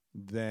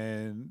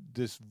 then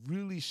this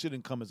really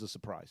shouldn't come as a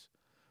surprise.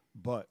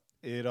 But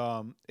it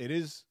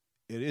is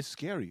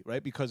scary,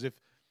 right? Because if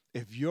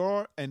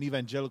you're an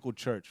evangelical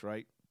church,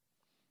 right,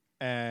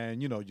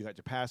 and you got your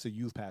pastor,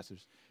 youth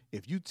pastors.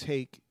 If you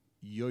take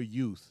your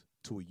youth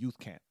to a youth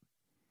camp,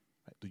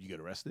 right, do you get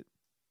arrested?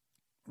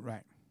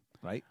 Right.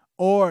 Right.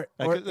 Or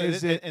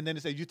is it? And then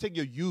it says you take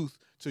your youth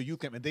to a youth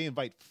camp, and they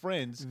invite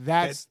friends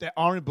That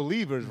aren't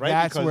believers, right?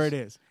 That's where it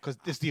is. Because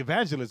it's the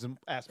evangelism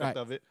aspect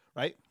Right. of it,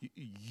 right?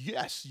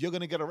 Yes, you're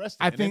gonna get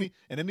arrested. I and think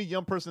any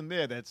young person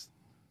there that's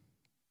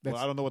well,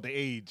 I don't know what the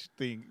age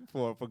thing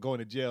for going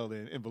to jail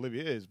in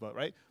Bolivia is, but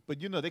right. But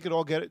they could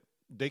all get it.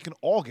 They can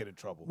all get in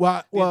trouble.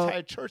 Well, the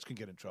entire church can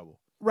get in trouble.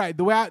 Right.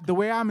 The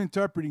way I'm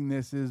interpreting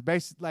this is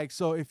basically like,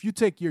 so if you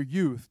take your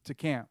youth to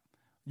camp,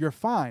 you're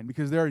fine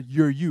because they're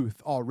your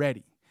youth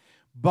already.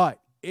 But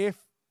if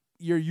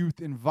your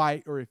youth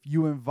invite, or if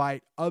you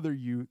invite other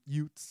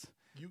youths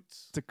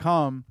to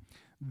come,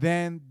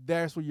 then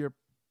there's where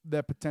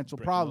the potential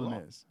Breaking problem the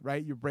law. is,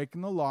 right? You're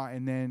breaking the law,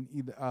 and then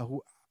either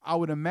I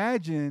would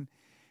imagine,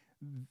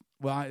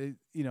 well,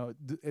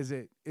 is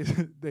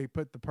they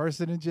put the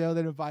person in jail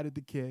that invited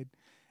the kid,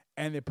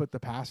 and they put the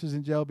pastors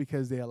in jail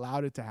because they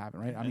allowed it to happen,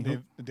 right? I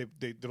mean,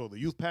 they throw the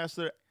youth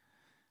pastor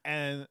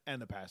and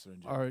the pastor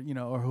in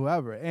jail, or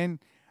whoever. And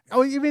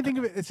even think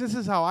of it. This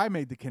is how I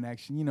made the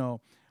connection.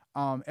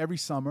 Every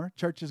summer,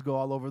 churches go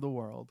all over the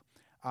world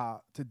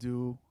to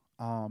do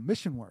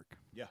mission work.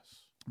 Yes.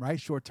 Right,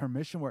 short-term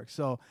mission work.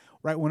 So,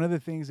 right, one of the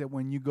things that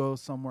when you go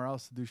somewhere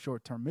else to do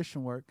short-term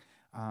mission work,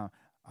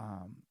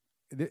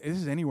 this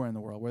is anywhere in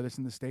the world, whether it's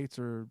in the States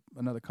or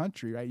another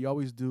country, right? You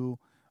always do.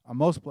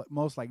 Most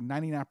like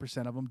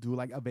 99% of them do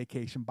like a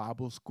vacation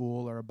Bible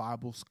school or a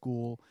Bible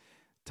school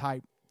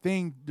type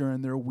thing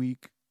during their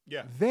week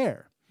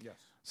there. Yes.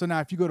 So now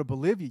if you go to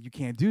Bolivia, you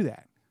can't do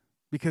that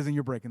because then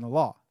you're breaking the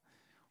law.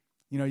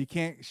 You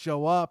can't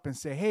show up and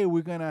say, "Hey,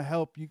 we're gonna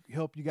help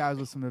you guys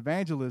with some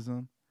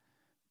evangelism,"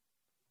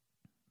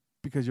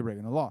 because you're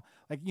breaking the law.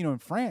 Like in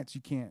France,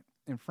 you can't.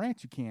 In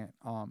France, you can't.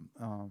 I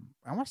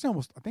want to say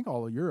I think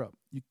all of Europe,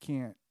 you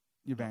can't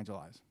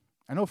evangelize.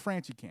 I know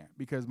France you can't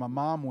because my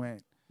mom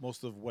went.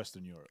 Most of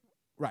Western Europe.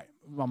 Right.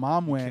 My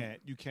mom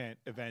went. You can't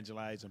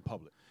evangelize in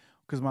public.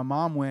 Because my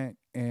mom went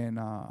and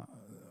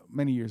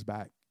many years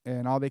back,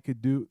 and all they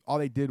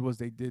did was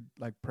they did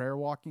like prayer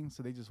walking.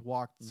 So they just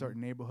walked certain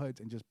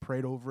neighborhoods and just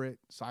prayed over it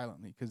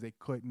silently because they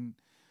couldn't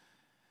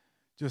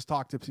just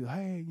talk to people.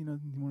 Hey, you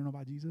want to know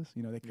about Jesus?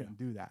 They couldn't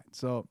do that.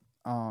 So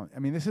I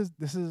mean, this is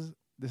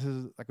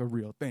like a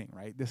real thing,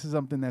 right? This is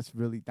something that's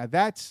really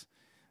that's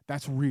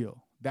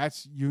real.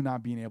 That's you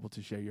not being able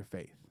to share your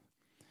faith.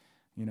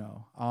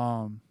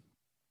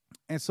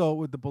 And so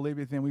with the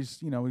Bolivia thing, we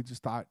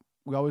just thought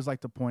we always like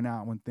to point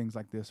out when things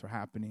like this are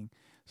happening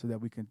so that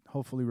we can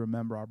hopefully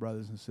remember our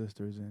brothers and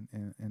sisters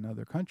in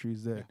other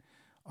countries that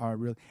are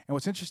really. And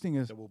what's interesting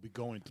is that we'll be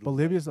going through.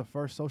 Bolivia is the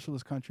first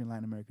socialist country in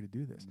Latin America to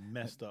do this.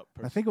 Messed up.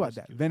 Now think about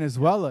that.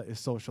 Venezuela is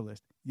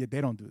socialist, yet they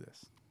don't do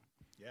this.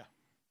 Yeah,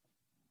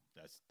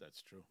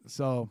 that's true.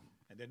 So.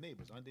 And they're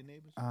neighbors, aren't they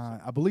neighbors?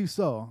 I believe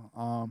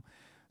so.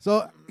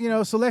 So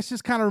let's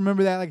just kind of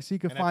remember that, like, so you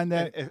can find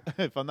that.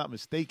 If I'm not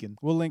mistaken,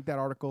 we'll link that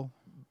article.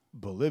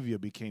 Bolivia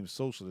became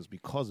socialist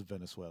because of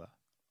Venezuela.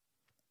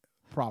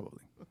 Probably.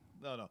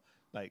 No.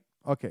 Like,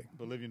 okay.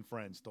 Bolivian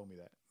friends told me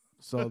that.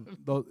 So,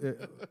 all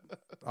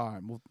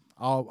right. Well,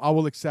 I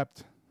will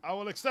accept. I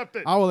will accept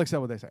it. I will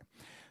accept what they say.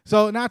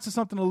 So now to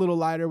something a little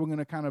lighter. We're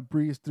gonna kind of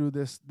breeze through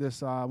this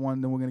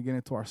one. Then we're gonna get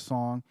into our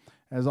song.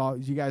 As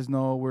you guys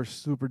know, we're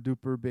super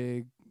duper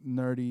big,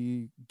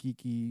 nerdy,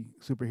 geeky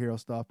superhero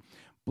stuff.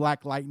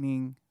 Black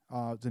Lightning.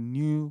 It's a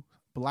new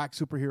black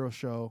superhero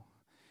show.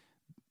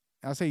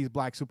 I say he's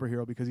black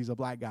superhero because he's a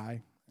black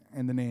guy,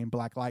 and the name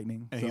Black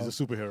Lightning. And he's a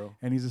superhero.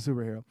 And he's a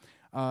superhero.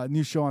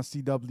 New show on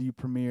CW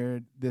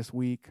premiered this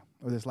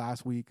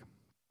last week.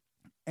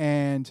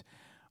 And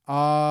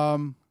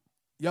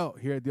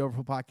here at the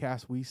Overflow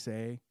Podcast, we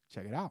say,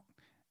 check it out.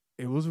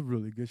 It was a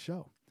really good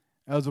show.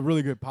 It was a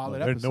really good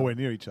pilot episode. They're nowhere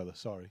near each other.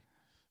 Sorry.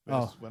 When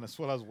I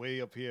was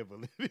way up here,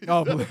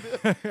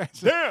 Bolivia.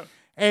 Damn.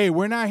 Hey,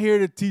 we're not here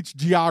to teach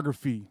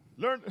geography.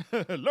 Learn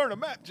a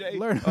map, Jay.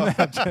 Learn a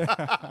map, Jay.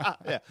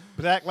 Yeah.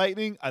 Black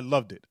Lightning, I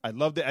loved it. I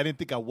didn't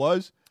think I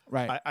was.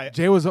 Right.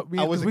 Jay was.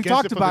 We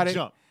talked about it.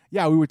 Jump.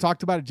 Yeah, we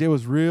talked about it. Jay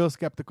was real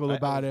skeptical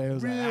about it. It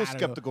was real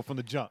skeptical from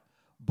the jump.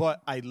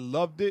 But I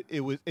loved it.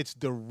 It's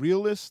the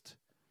realest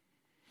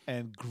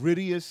and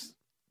grittiest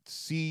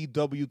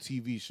CW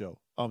TV show.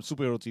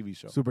 Superhero TV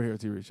show. Superhero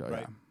TV show,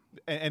 right. Yeah.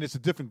 And it's a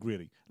different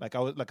gritty. Like I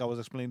was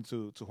explaining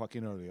to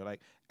Joaquin earlier. Like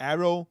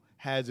Arrow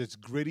has its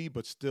gritty,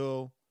 but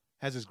still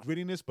has its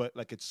grittiness, but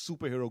like it's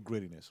superhero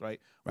grittiness, right?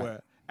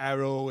 Where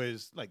Arrow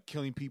is like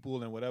killing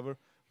people and whatever.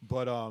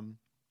 But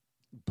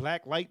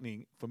Black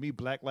Lightning, for me,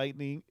 Black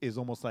Lightning is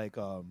almost like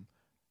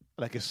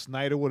if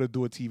Snyder were to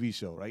do a TV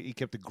show, right? He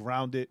kept it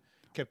grounded,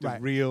 kept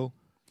it real.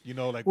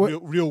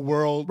 Real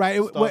world. Right.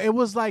 It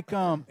was like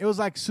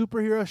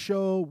superhero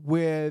show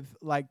with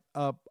like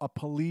a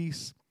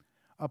police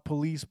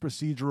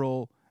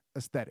procedural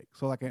aesthetic.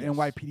 So like an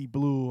NYPD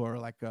Blue or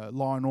like a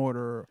Law and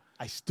Order.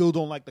 I still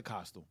don't like the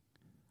costume.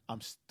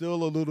 I'm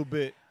still a little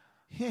bit.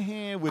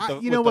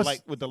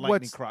 with the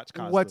lightning crotch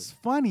costume.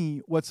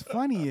 What's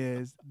funny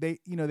is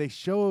they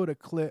showed a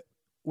clip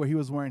where he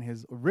was wearing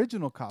his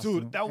original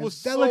costume. Dude, that looks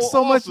so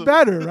awesome. much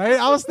better, right?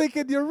 I was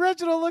thinking the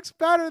original looks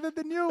better than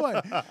the new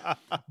one.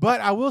 But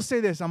I will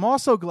say this: I'm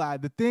also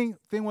glad. The thing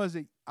was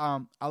that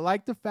I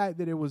like the fact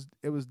that it was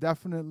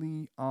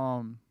definitely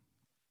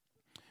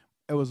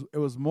it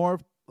was more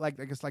like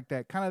I guess like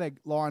that kind of like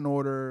Law and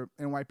Order,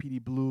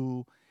 NYPD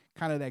Blue,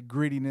 kind of that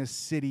grittiness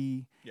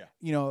city. Yeah.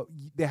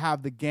 They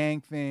have the gang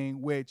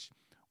thing, which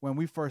when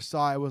we first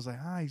saw it was like,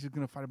 he's just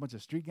gonna fight a bunch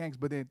of street gangs,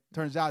 but then it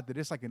turns out that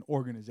it's like an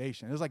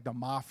organization. It's like the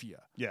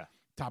mafia. Yeah.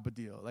 Type of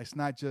deal. Like it's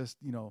not just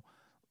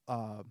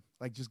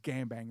like just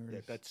gangbangers.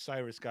 Yeah, that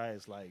Cyrus guy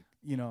is like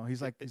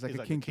he's like a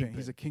kingpin. kingpin.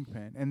 He's a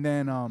kingpin. And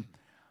then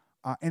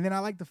I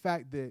like the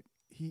fact that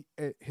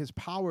his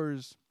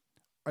powers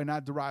are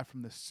not derived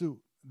from the suit.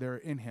 They're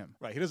in him.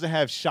 Right. He doesn't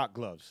have shot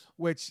gloves.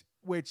 Which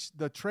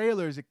the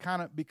trailers, it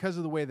kind of, because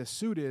of the way the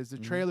suit is, the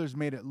trailers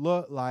made it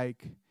look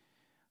like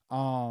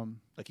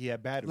he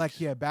had batteries. Like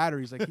he had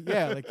batteries. Like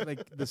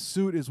like the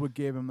suit is what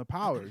gave him the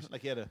powers.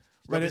 Like he had to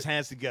rub his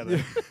hands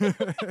together.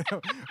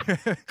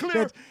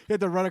 Clear. He had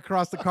to run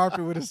across the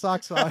carpet with his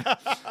socks on.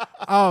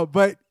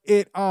 But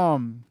it so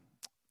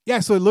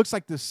it looks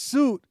like the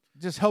suit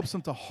just helps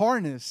him to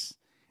harness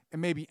and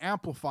maybe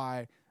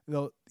amplify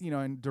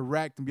and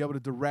direct and be able to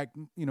direct,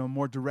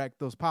 more direct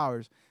those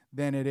powers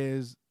than it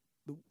is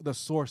the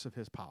source of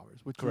his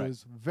powers, which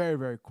was very,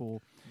 very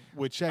cool.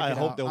 Which I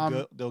hope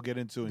they'll get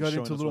into and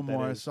a little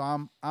more. So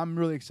I'm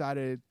really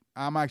excited.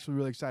 I'm actually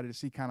really excited to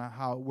see kind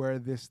of where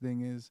this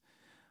thing is.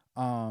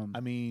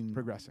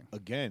 Progressing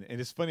again, and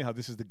it's funny how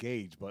this is the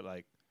gauge, but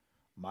like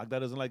Magda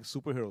doesn't like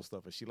superhero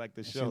stuff, and she liked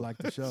the show. She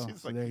liked the show.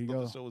 She's so like, there you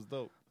go. The show was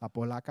dope. La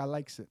Polaca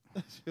likes it.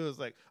 She was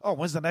like, "Oh,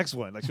 when's the next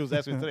one?" Like she was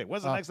asking me today,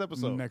 "When's the next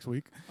episode?" Next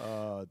week.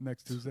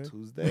 Next Tuesday.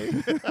 Tuesday.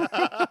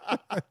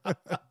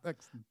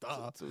 Next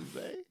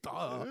Tuesday.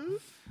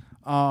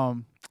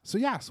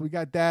 So we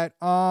got that.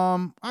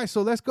 All right,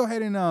 so let's go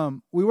ahead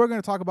and we were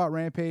going to talk about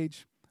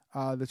Rampage.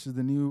 This is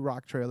the new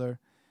Rock trailer.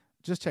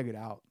 Just check it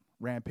out.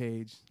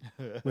 Rampage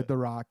with The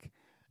Rock.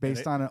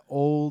 Based on an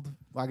old,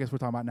 I guess we're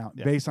talking about now,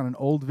 based on an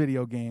old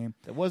video game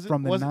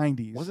from the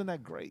 90s. Wasn't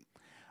that great?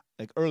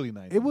 Like early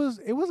 90s. It was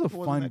a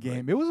fun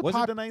game. Great?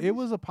 It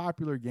was a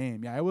popular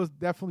game. Yeah, it was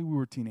definitely, we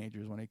were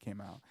teenagers when it came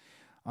out.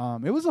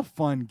 It was a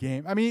fun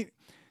game. I mean,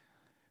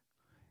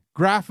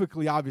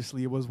 graphically,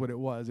 obviously, it was what it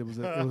was. It was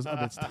of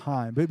its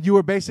time. But you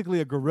were basically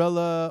a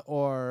gorilla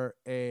or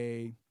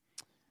a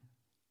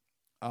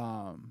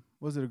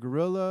was it a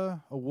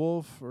gorilla, a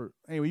wolf, or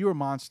anyway, you were a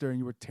monster and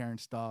you were tearing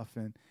stuff.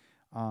 And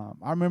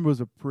I remember it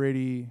was a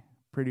pretty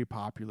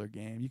popular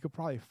game. You could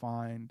probably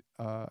find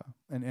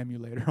an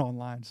emulator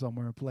online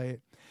somewhere and play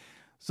it.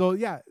 So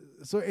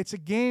it's a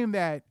game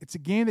that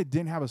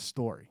didn't have a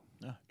story.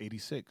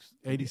 86.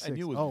 86. I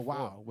knew it was before.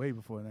 Wow, way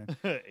before then.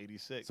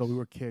 86. So we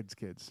were kids.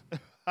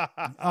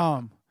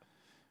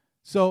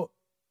 So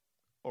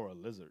or a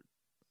lizard.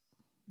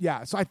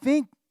 Yeah, so I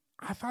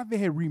thought they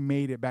had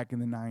remade it back in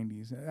the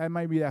 90s.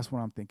 That's what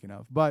I'm thinking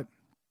of. But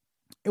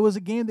it was a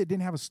game that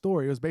didn't have a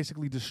story. It was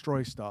basically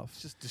destroy stuff.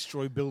 Just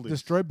destroy buildings.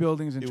 Destroy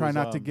buildings and try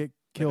not to get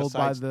killed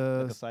by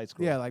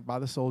the by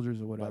the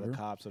soldiers or whatever. By the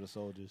cops or the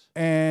soldiers.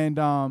 And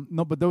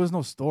no, but there was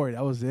no story.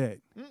 That was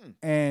it.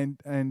 And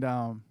they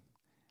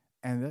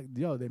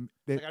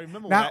like I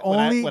remember not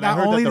only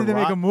did they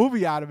make a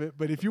movie out of it,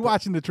 but if you're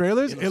watching the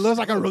trailers, it looks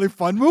like a really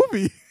fun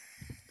movie.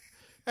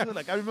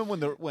 Like I remember when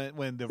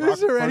the Is Rock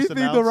there first anything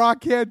announced The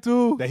Rock can't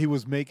do? that he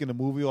was making a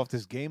movie off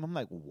this game. I'm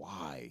like,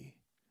 why?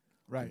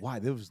 Right. Why?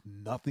 There was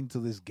nothing to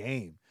this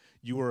game.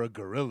 You were a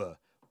gorilla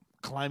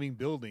climbing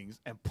buildings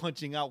and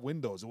punching out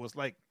windows. It was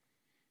like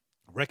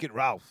Wreck-It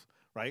Ralph,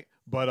 right?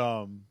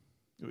 But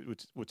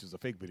which is a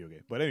fake video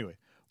game. But anyway,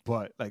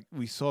 like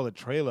we saw the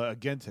trailer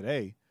again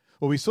today.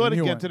 Well, we saw it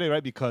again today,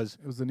 right? Because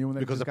it was the new one.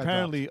 Because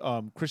apparently,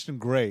 Christian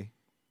Grey.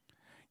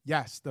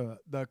 Yes,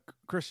 the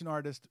Christian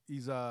artist.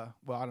 He's I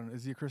don't know.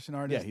 Is he a Christian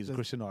artist? Yeah, he's a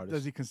Christian artist.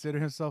 Does he consider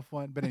himself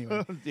one? But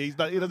anyway, he's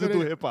not. He doesn't do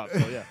hip hop.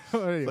 So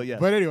yeah.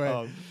 But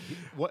anyway,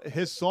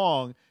 his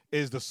song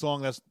is the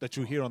song that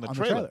you hear on the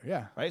trailer.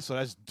 Yeah. Right. So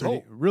that's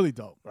dope. Really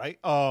dope. Right.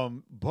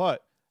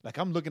 But like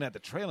I'm looking at the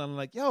trailer and I'm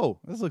like, yo,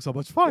 this looks so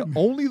much fun.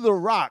 Only The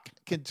Rock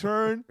can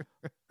turn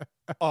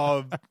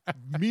a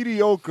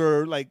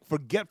mediocre, like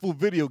forgetful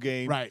video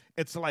game. Right.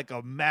 It's like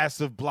a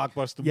massive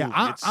blockbuster movie.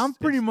 Yeah, I'm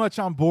pretty much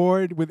on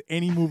board with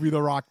any movie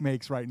The Rock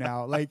makes right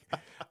now. Like,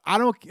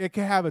 it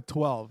can have a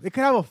 12. It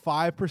could have a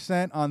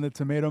 5% on the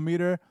tomato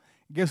meter.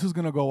 Guess who's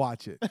gonna go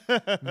watch it?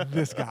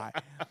 This guy.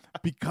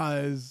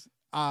 Because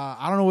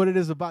I don't know what it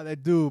is about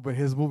that dude, but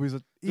his movies,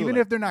 even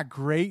if they're not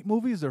great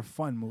movies, they're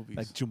fun movies.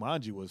 Like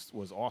Jumanji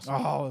was awesome.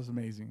 Oh, it was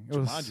amazing. It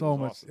was so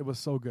much. Awesome. It was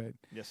so good.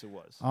 Yes, it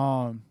was.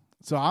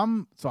 So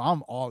I'm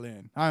all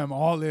in. I am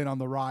all in on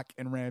The Rock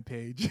and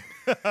Rampage.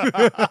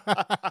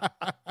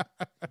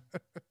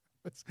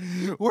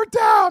 We're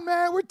down,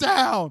 man. We're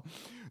down.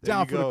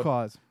 Down for the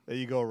cause. There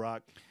you go,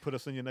 Rock. Put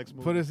us in your next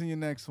movie. Put us in your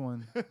next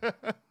one.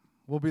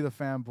 We'll be the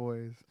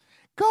fanboys.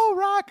 go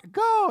Rock,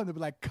 go. And they'll be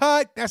like,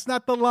 cut, that's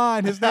not the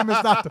line. His name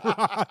is not The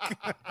Rock.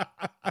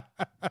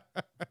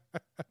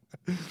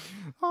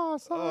 Oh,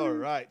 sorry. All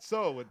right.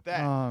 So with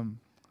that,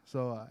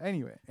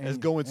 anyway, let's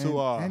go into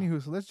our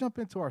anywho. So let's jump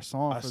into our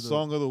song.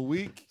 Song of the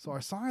week. So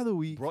our song of the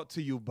week brought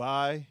to you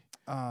by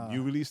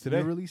New Release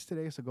Today. New Release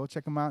Today. So go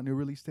check them out.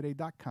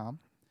 NewReleaseToday.com.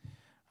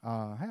 Hey,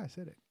 I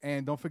said it.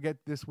 And don't forget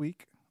this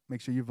week,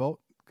 make sure you vote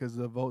because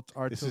the votes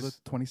are till the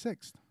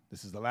 26th.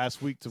 This is the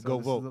last week to go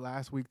vote. This is the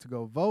last week to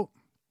go vote.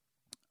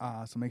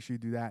 So make sure you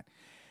do that.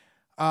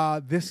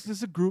 This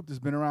is a group that's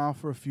been around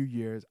for a few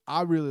years.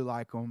 I really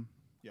like them.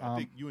 Yeah, I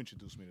think you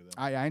introduced me to them.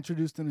 I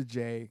introduced them to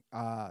Jay.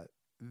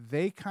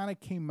 They kind of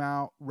came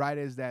out right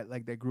as that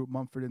group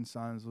Mumford &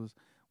 Sons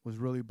was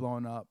really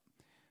blowing up.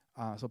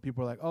 So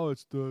people are like, oh,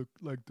 it's the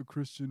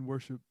Christian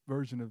worship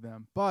version of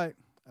them. But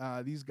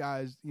these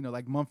guys,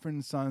 like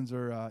Mumford & Sons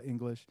are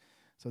English.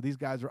 So these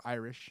guys are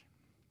Irish.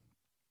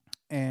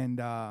 And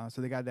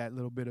so they got that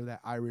little bit of that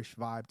Irish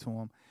vibe to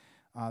them.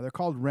 They're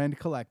called Rend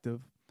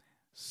Collective.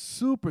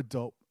 Super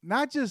dope.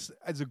 Not just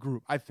as a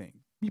group, I think.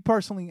 Me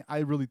personally, I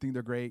really think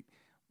they're great.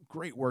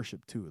 Great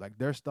worship, too. Like,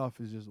 their stuff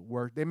is just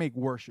work. They make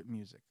worship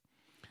music.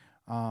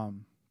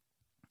 And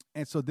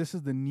so this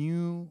is the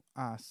new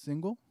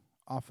single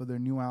off of their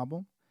new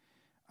album.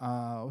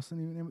 What's the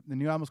new name? The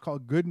new album is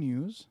called Good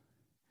News.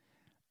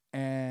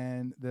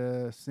 And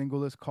the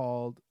single is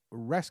called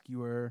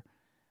Rescuer.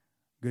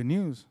 Good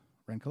News.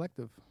 Rend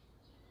Collective.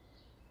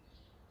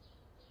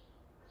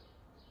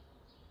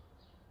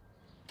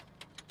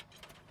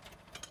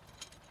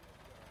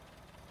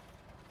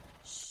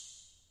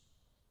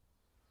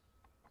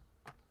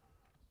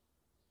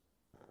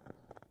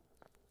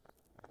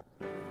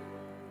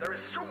 There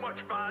is so much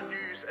bad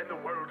news in the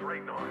world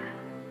right now.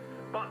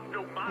 But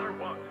no matter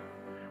what,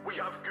 we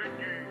have good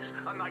news,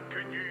 and that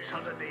good news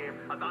has a name,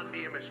 and that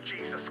name is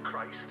Jesus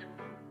Christ.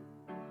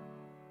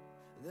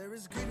 There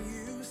is good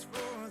news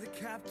for the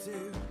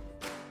captive,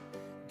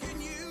 good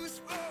news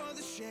for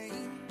the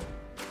shame.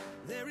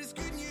 There is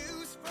good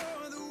news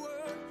for the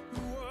one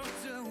who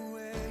walked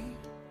away.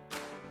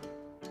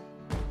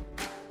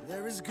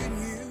 There is good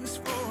news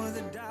for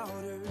the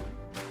doubter,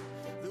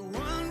 the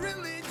one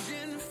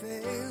religion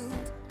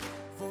failed.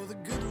 For the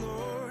good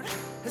Lord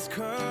has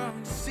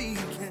come to seek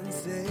and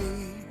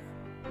save.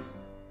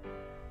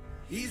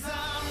 He's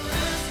our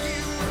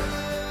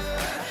rescuer.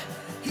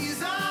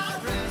 He's our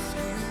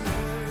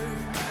rescuer.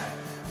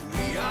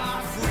 We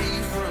are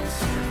free from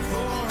sin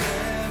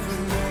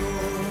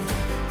forevermore.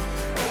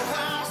 Oh,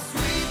 how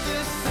sweet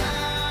the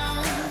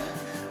sound.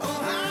 Oh,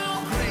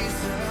 how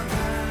grace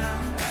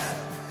abounds.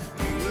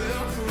 We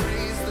will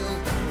praise the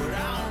Lord,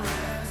 our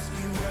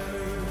rescuer.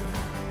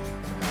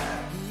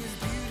 He is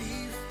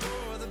beauty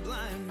for the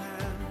blind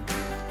man,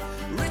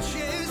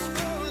 riches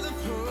for the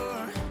poor.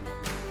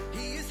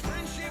 He is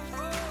friendship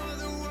for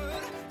the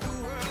world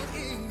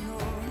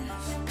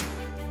ignores.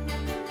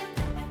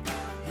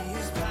 He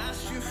is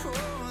pasture for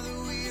the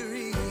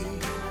weary,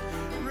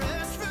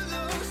 rest for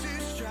those who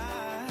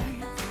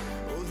strive.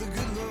 Oh, the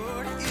good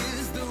Lord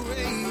is the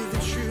way, the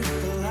truth,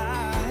 the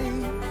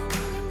life.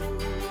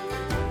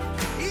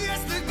 Yes,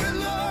 the good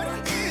Lord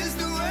is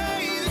the way,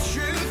 the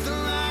truth, the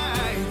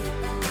life.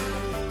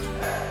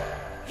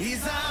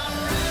 He's our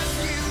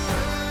rescuer.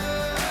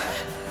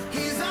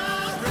 He's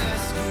our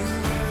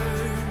rescuer.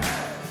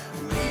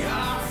 We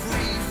are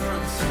free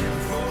from sin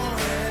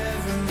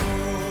forevermore.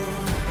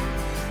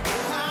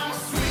 Oh, how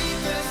sweet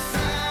the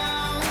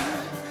sound.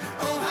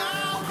 Oh,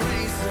 how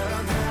grace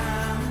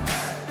abounds.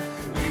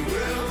 We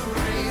will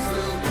praise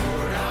the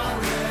Lord, our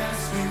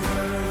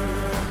rescuer.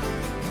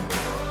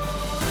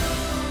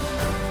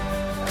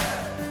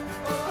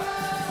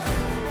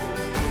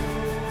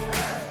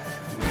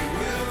 We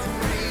will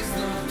praise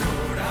the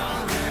Lord,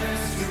 our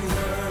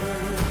rescuer.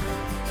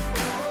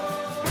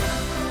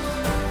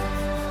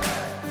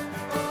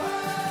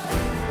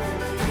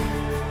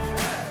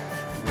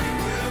 We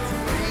will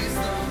praise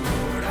the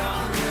Lord,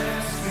 our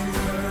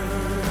rescuer.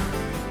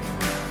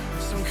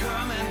 So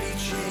come and be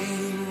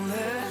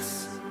chainless.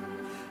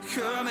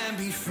 Come and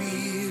be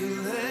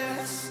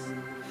fearless.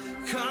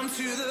 Come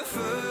to the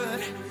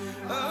foot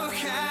of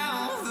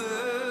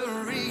Calvary.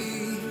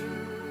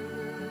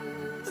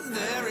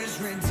 There is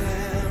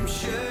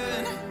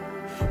redemption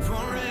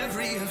for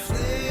every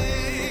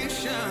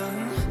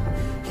affliction.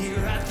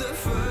 Here at the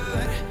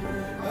foot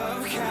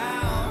of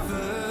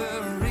Calvary.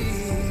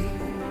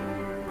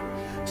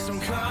 So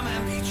come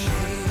and be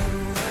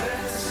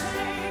chainless.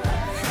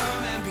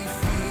 Come and be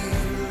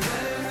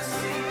fearless.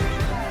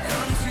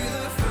 Come to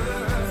the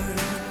foot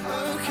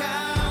of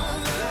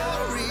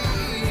Calvary.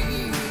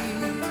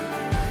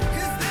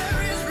 'Cause there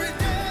is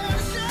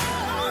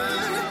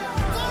redemption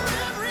for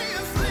every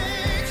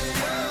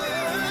affliction.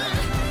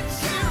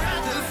 Here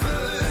at the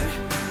foot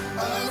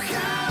of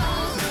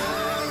Calvary.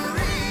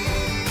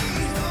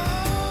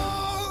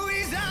 Oh,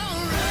 he's our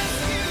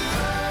rescuer.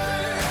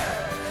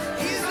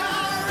 He's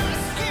our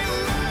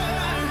rescuer.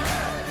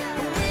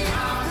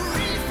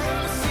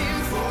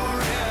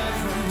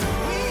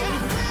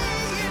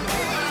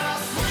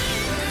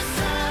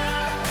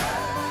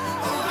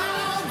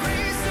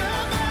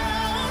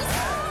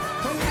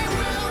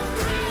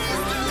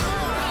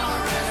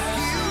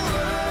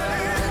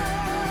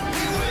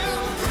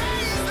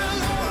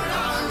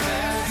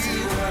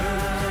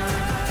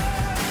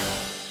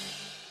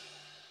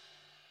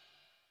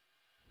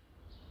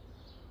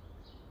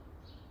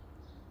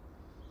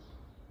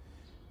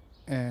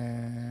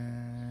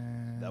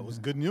 That was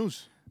good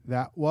news.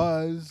 That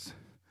was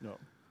No.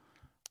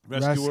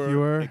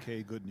 Rescuer.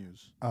 aka good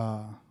news.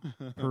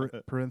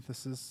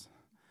 parenthesis.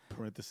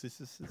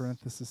 Parenthesis.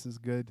 Is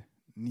good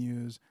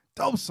news.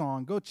 Dope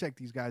song. Go check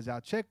these guys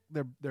out. Check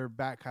their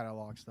back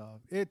catalog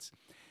stuff.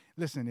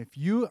 Listen, if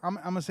you I'm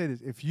gonna say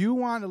this. If you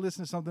want to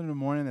listen to something in the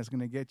morning that's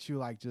gonna get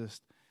you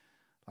just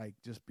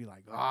be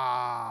like,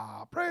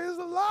 praise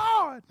the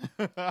Lord.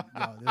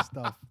 Yo,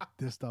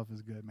 this stuff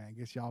is good, man.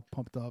 Gets y'all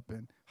pumped up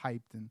and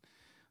hyped and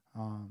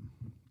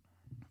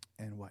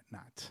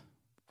whatnot.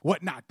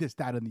 Whatnot, this,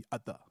 that, and the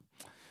other.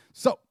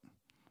 So,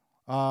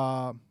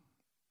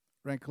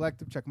 Rent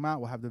Collective, check them out.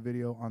 We'll have the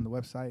video on the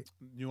website.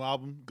 New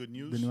album, Good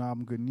News. The new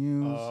album, Good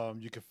News.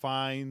 You can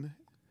find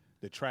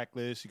the track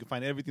list. You can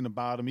find everything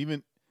about them,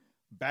 even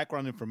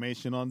background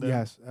information on them.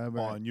 Yes, on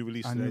newreleasetoday.com. On New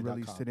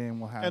Release Today, and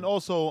we'll have and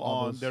also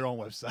on their own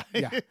website.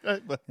 Yeah,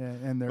 but,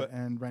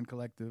 and Rent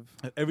Collective.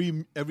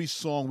 Every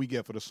song we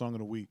get for the song of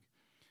the week,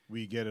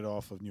 we get it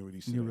off of New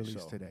Release Today. New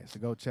Release Today. So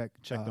go check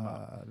them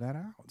out. That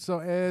out. So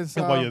as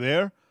and while you're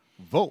there,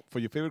 vote for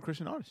your favorite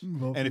Christian artist.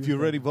 And if you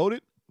already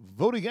voted,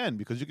 vote again,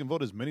 because you can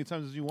vote as many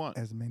times as you want.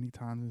 As many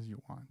times as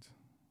you want.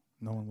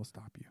 No one will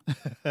stop you.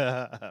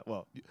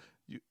 Well,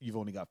 you've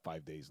only got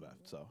 5 days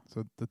left, so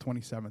the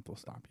 27th will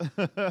stop you.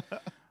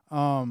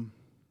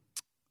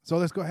 So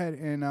let's go ahead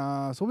and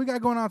so what we got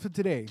going on for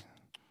today.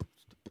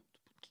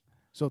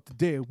 So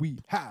today we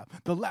have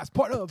the last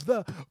part of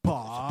the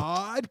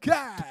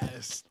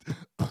podcast.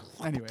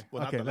 Anyway,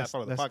 well, okay, not the last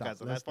part of the podcast,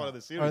 the last part of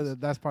the series. Or the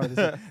last part of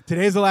the series.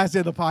 Today's the last day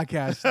of the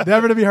podcast.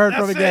 Never to be heard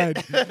from again.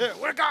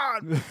 We're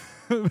gone.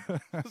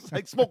 It's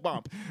like smoke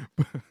bomb.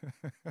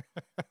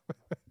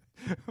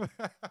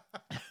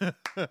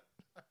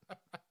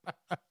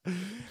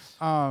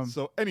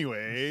 So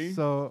anyway,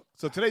 so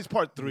today's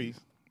part 3.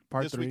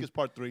 This 3. week is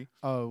part 3.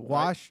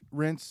 Wash,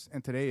 rinse,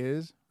 and today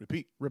is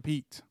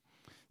repeat.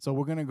 So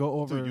we're gonna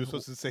go over. Dude, you're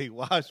supposed to say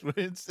wash,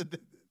 rinse, and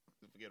then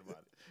forget about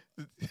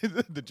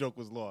it. The joke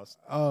was lost.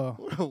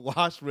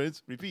 Wash,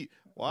 rinse, repeat.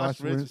 Wash,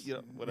 rinse,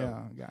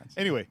 whatever. Yeah, gotcha.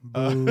 Anyway,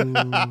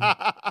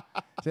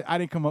 See, I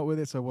didn't come up with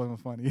it, so it wasn't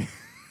funny.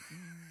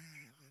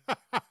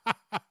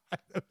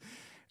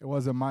 It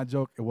wasn't my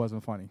joke. It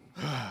wasn't funny.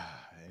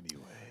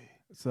 Anyway,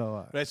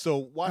 so right.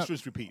 So wash,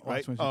 rinse, repeat.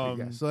 Right. Wash, rinse,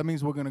 repeat, yeah. So that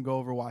means we're gonna go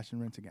over wash and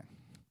rinse again.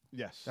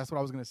 Yes. That's what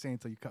I was gonna say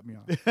until you cut me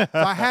off. So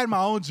I had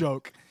my own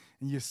joke,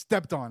 and you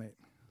stepped on it.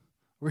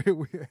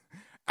 We're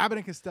Abbott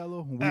and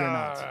Costello, we are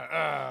not.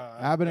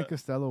 Abbott and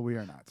Costello, we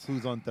are not.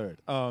 Who's on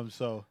third?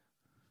 So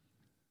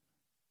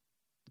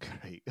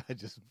great. I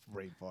just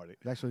brain farted.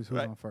 Actually, who's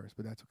on first,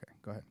 but that's okay.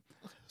 Go ahead.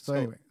 So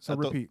anyway,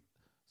 repeat.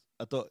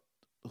 I thought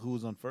who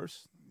was on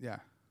first? Yeah.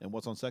 And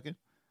what's on second?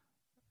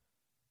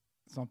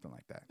 Something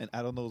like that. And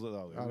I don't know who's on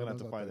third. We're gonna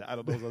have to find that. I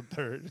don't know who's on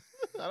third.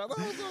 I don't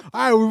know who's on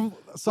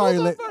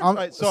third. All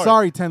right,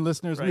 sorry, 10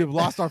 listeners. Right. We have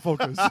lost our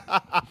focus.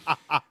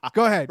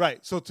 Go ahead.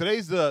 Right. So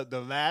today's the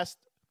last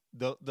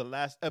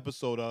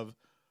episode of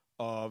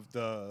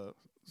the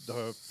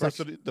first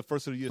of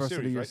the year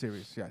series.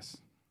 Series, yes.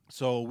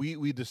 So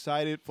we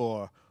decided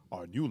for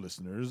our new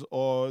listeners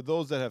or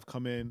those that have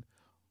come in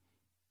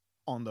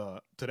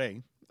on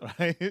today,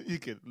 right? You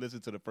can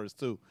listen to the first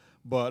 2,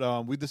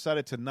 but we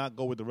decided to not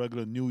go with the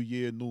regular New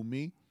Year, New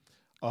Me.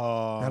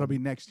 That'll be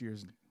next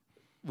year's.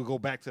 We'll go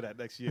back to that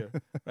next year,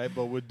 right?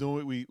 But we're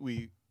doing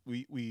we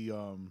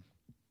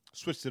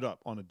switched it up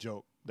on a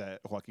joke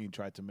that Joaquin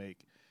tried to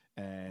make.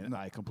 And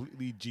I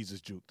completely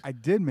Jesus juked. I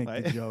did make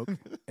the joke.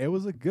 It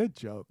was a good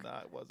joke.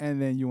 Nah, it wasn't.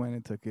 And then you went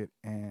and took it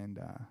and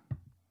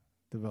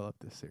developed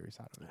this series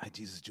out of it. I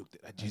Jesus juked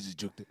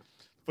it.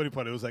 Funny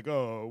part, it was like,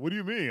 oh, what do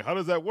you mean? How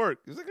does that work?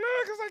 He's like, look,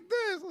 it's like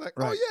this. I'm like,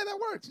 right. Oh, yeah, that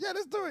works. Yeah,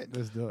 let's do it.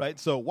 Let's do it. Right?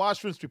 So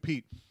wash, rinse,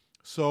 repeat.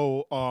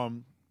 So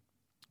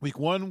week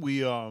 1,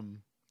 we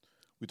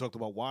talked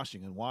about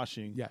washing. And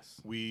washing,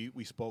 yes, we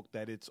spoke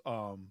that it's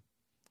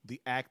the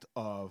act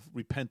of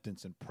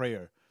repentance and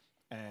prayer.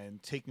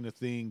 And taking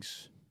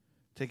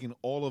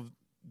all of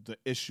the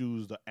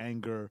issues, the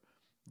anger,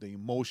 the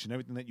emotion,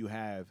 everything that you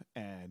have,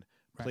 and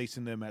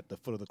placing them at the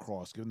foot of the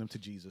cross, giving them to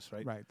Jesus,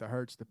 right? Right. The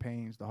hurts, the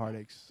pains, the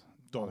heartaches,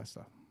 all that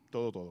stuff.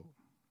 Todo.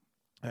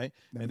 Right?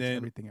 That and then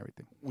everything.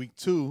 Week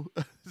 2,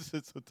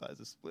 sometimes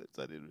it splits.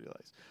 I didn't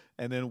realize.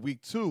 And then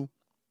week 2,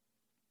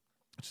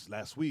 which is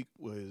last week,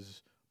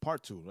 was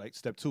part 2, right?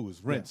 Step 2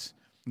 is rinse.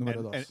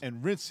 Yes.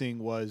 And rinsing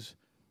was,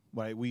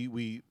 right?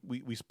 We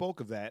spoke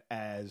of that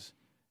as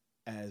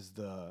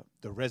the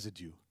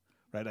residue,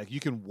 right? Like you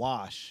can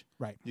wash,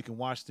 right? You can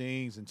wash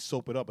things and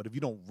soap it up, but if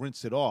you don't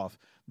rinse it off,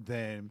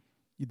 then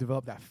you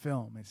develop that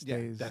film. It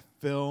stays that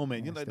film,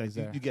 and you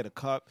get a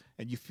cup,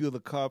 and you feel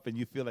the cup, and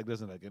you feel like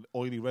there's like an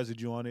oily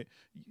residue on it.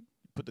 You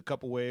put the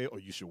cup away, or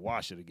you should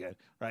wash it again,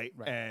 right?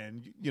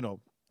 And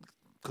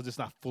because it's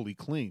not fully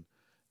clean,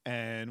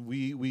 and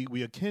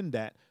we akin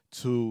that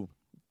to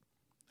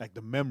like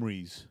the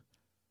memories,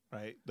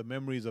 right? The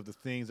memories of the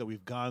things that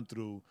we've gone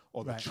through,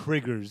 or the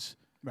triggers.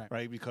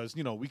 Right, because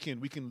we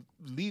can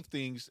leave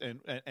things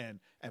and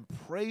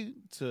pray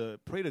to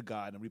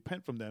God and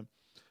repent from them,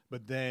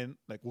 but then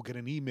like we'll get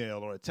an email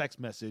or a text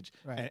message,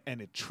 Right. and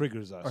it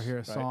triggers us, or hear a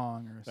right?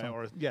 song or Right, something.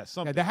 or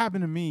something. Yeah, that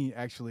happened to me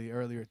actually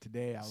earlier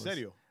today.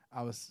 Serio.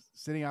 I was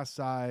sitting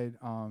outside,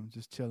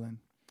 just chilling,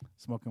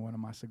 smoking one of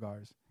my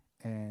cigars,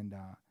 and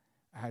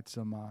I had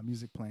some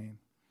music playing.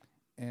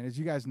 And as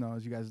you guys know,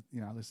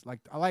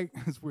 I like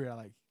it's weird.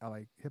 I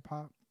like hip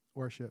hop,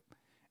 worship,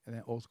 and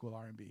then old school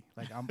R&B.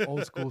 Like I'm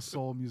old school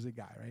soul music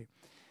guy, right?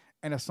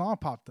 And a song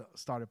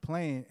started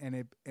playing, and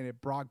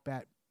it brought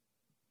back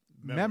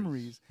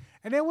memories.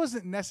 And it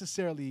wasn't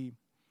necessarily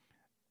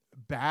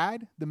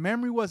bad. The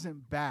memory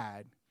wasn't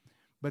bad,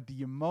 but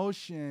the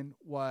emotion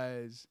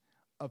was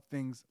of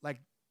things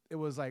like it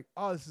was like,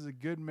 oh, this is a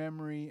good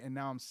memory, and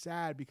now I'm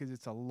sad because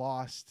it's a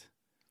lost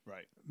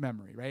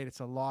memory, right? It's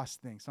a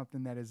lost thing,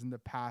 something that is in the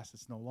past.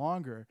 It's no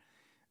longer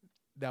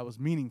that was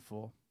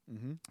meaningful.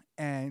 Mm-hmm.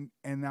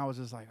 And I was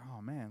just like, oh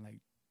man,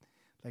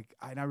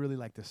 I really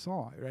like this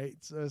song, right?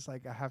 So it's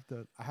like I have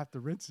to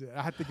rinse it.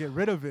 I have to get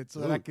rid of it so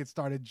that I can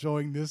start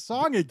enjoying this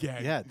song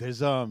again. Yeah,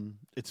 there's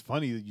it's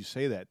funny that you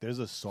say that. There's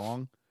a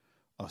song,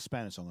 a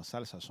Spanish song, a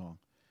salsa song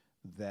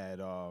that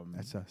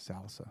That's a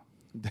salsa.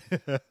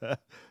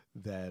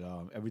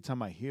 that every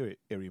time I hear it,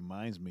 it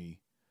reminds me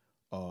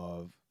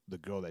of the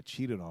girl that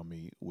cheated on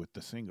me with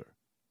the singer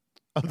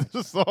of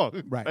the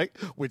song, Right.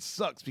 Which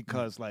sucks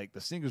because like the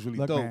singer's really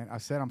Look, dope. man, I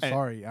said I'm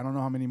sorry. I don't know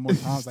how many more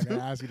times I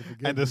gotta ask you to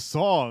forgive And me. the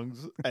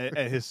songs and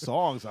his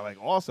songs are like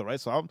awesome, right?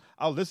 So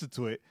I'll listen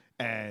to it,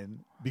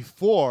 and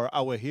before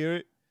I would hear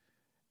it,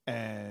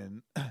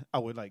 and I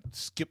would like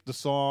skip the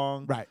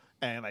song, Right.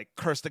 and like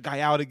curse the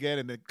guy out again,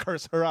 and then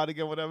curse her out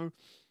again, whatever.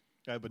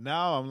 Right, but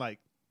now I'm like,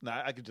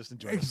 nah, I can just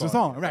enjoy It's the the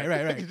song. song. Right.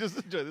 I can just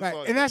enjoy the Right.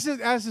 song. And that's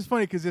just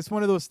funny because it's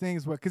one of those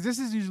things where, because this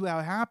is usually how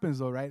it happens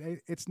though,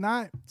 right? It's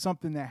not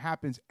something that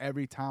happens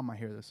every time I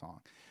hear the song,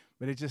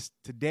 but it just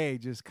today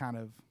just kind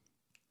of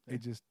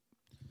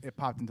it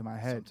popped into my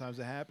head. Sometimes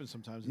it happens,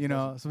 sometimes it You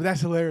know, doesn't. so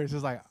that's hilarious.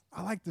 It's like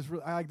I like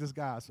this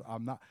guy, so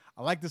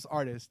I like this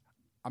artist.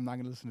 I'm not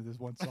gonna listen to this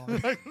one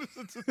song.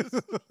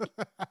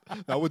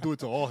 I would do it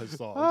to all his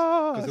songs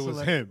Oh, because it that's was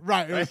hilarious. him.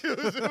 Right.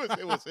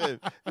 It was him.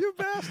 You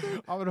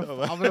bastard. I'm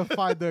gonna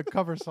find the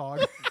cover song.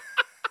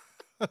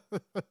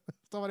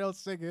 Somebody else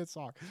sing his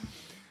song.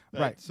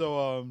 Right.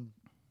 So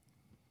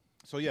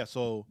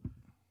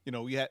you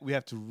know, we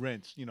have to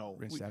rinse. You know,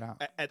 Rinse that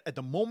out. At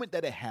the moment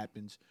that it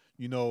happens.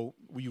 You know,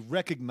 we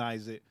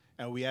recognize it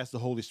and we ask the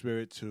Holy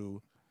Spirit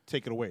to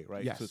take it away,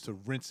 right? Yes. To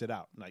rinse it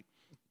out, like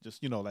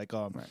just like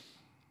Right.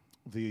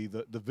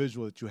 the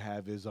visual that you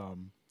have is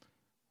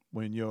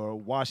when you're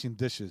washing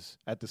dishes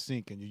at the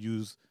sink and you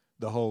use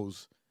the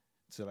hose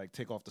to like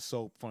take off the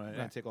soap from Right.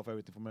 and take off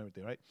everything from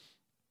everything, right?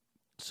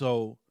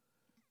 So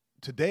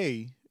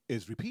today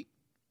is repeat,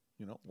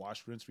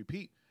 wash, rinse,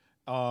 repeat.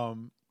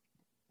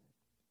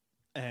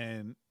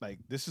 And like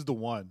this is the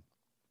one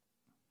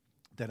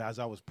that as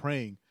I was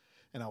praying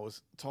and I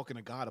was talking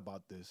to God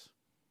about this,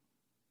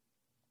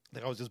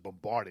 like I was just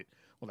bombarded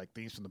with like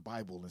things from the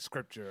Bible and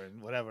scripture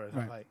and whatever. And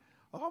I'm like,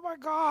 oh my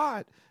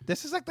God,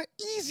 this is like the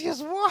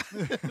easiest one,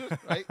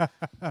 right?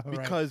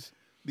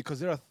 Because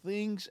there are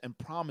things and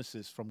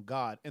promises from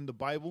God in the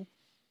Bible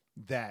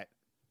that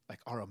like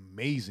are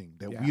amazing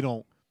that we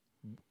don't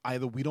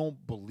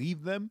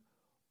believe them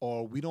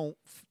or we don't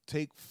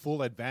take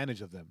full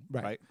advantage of them,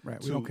 right?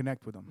 Right. We don't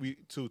connect with them. We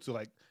to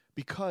like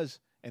because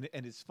and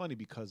it's funny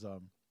because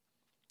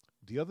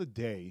the other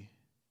day,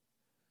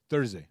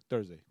 Thursday,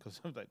 because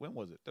I'm like, when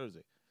was it?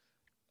 Thursday.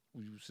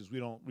 Since we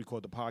don't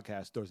record the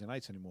podcast Thursday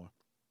nights anymore.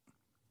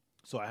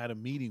 So I had a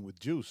meeting with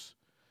Juice.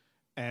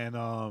 And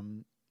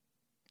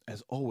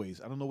as always,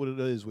 I don't know what it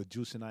is with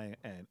Juice and I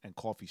and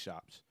coffee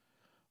shops.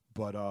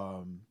 But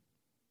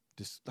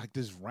this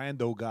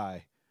rando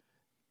guy,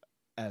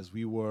 as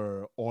we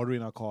were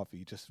ordering our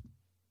coffee, just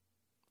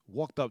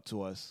walked up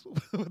to us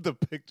with a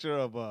picture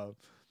of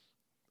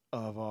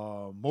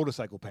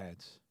motorcycle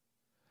pants.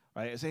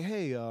 Right? And say,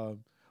 hey,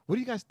 what do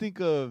you guys think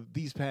of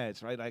these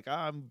pants? Right? Like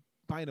I'm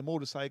buying a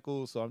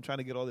motorcycle, so I'm trying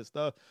to get all this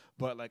stuff,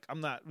 but like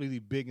I'm not really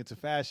big into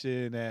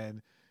fashion,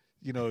 and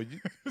like,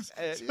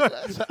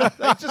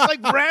 just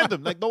like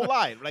random, like no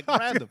lie, like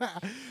random.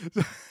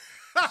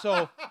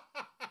 So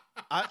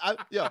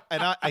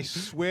I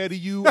swear to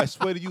you,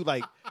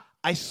 like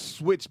I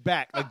switched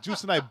back, like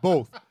Juice and I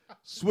both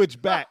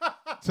switched back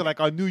to like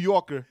our New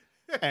Yorker,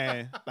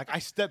 and like I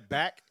stepped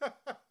back,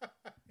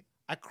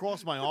 I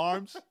crossed my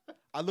arms,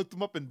 I looked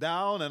him up and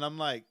down, and I'm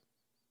like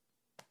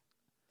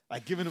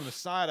giving him the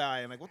side eye,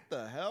 and like, what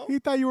the hell? He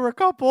thought you were a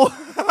couple.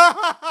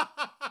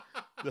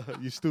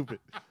 You stupid.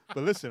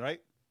 But listen, right?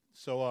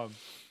 So,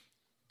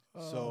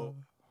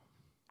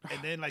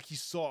 and then like he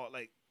saw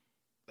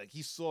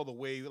the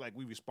way like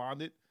we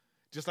responded,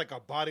 just like our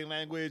body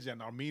language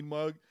and our mean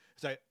mug.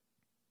 It's like,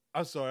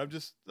 I'm sorry, I'm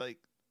just like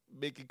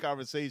making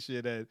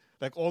conversation, and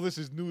like all this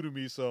is new to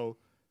me. So,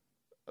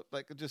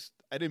 like,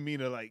 I didn't mean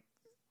to like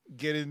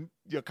get in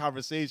your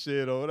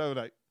conversation or whatever.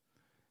 Like,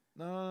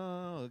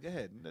 no, go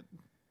ahead.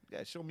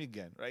 Yeah, show me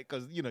again, right?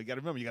 Because, you got to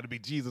remember, you got to be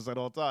Jesus at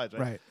all times,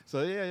 right? Right.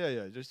 So,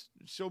 yeah, just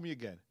show me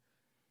again.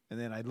 And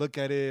then I look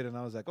at it, and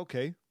I was like,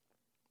 okay.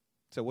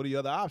 So what are your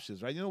other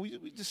options, right? You know,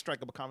 we just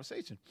strike up a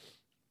conversation.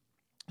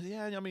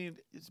 Yeah, I mean,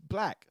 it's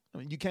black. I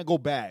mean, you can't go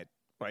bad,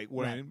 right?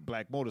 Wearing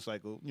black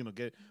motorcycle, you know,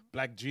 get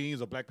black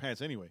jeans or black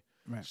pants anyway.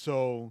 Right.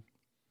 So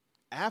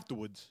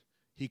afterwards,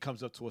 he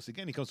comes up to us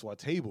again. He comes to our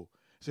table.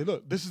 He said,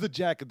 look, this is the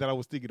jacket that I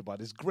was thinking about.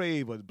 It's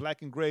gray, but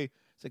black and gray.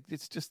 It's like,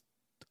 it's just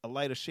a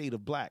lighter shade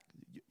of black.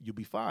 You'll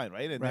be fine,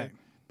 right? And Right.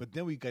 But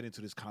then we got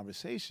into this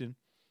conversation,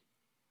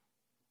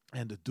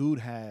 and the dude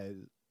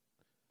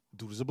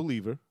is a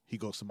believer. He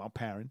goes to Mount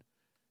Paran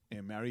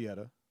in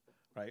Marietta,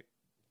 right?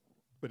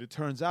 But it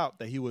turns out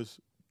that he was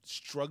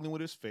struggling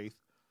with his faith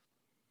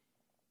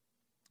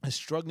and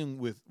struggling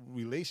with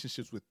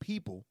relationships with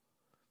people,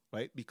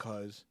 right?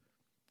 Because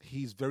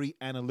he's very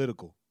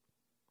analytical,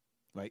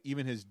 right?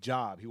 Even his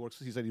job,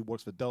 he said he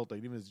works for Delta,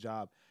 and even his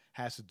job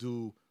has to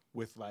do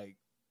with like,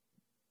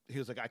 he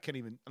was like, I can't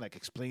even like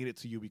explain it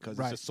to you because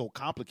it's just so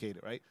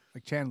complicated, right?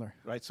 Like Chandler.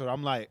 Right. So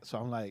I'm like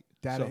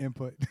Data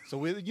input. So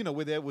we're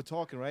there, we're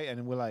talking, right?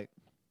 And we're like,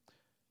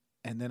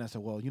 and then I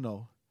said, well, you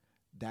know,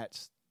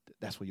 that's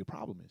what your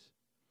problem is.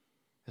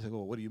 I said,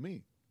 well, what do you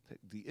mean?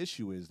 The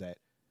issue is that,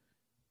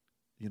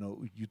 you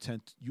know, you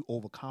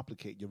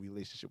overcomplicate your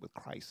relationship with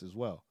Christ as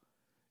well.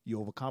 You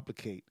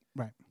overcomplicate,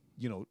 Right.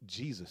 you know,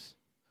 Jesus,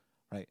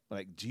 right?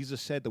 Like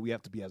Jesus said that we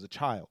have to be as a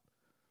child,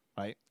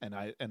 right? And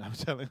I'm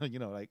telling her, you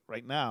know, like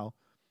right now,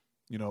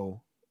 you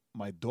know,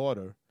 my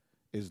daughter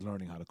is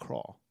learning how to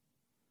crawl,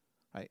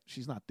 right?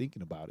 She's not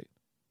thinking about it.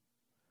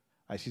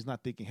 Right? She's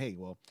not thinking, hey,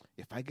 well,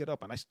 if I get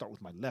up and I start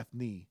with my left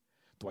knee,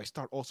 do I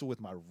start also with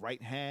my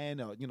right hand?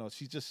 Or, you know,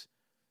 she's just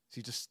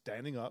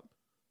standing up.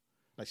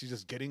 Like she's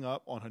just getting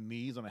up on her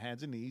knees, on her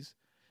hands and knees,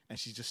 and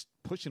she's just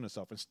pushing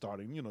herself and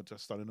starting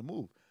to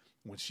move.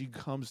 When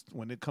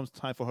it comes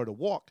time for her to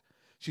walk,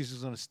 she's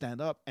just going to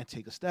stand up and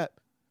take a step.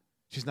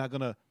 She's not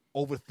going to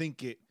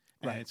overthink it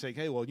and say,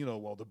 hey, well, you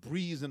know, the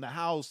breeze in the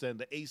house and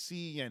the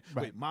AC and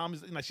wait,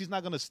 mom's, like, she's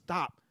not going to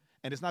stop,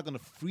 and it's not going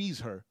to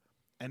freeze her,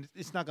 and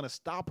it's not going to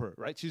stop her,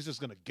 right? She's just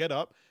going to get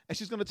up and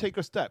she's going to take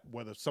her step,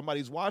 whether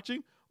somebody's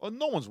watching or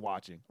no one's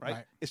watching,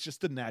 right? It's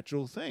just the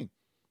natural thing.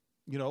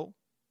 You know,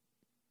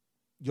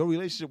 your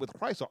relationship with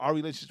Christ or our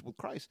relationship with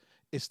Christ,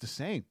 it's the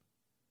same.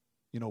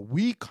 You know,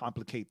 we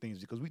complicate things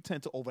because we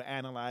tend to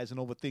overanalyze and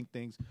overthink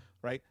things,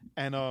 right?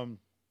 And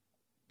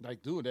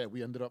like doing that,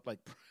 we ended up like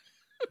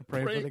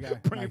Praying for the guy.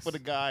 Praying for the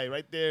guy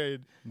right there.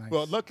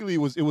 Well, luckily it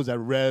was at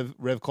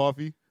Rev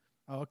Coffee.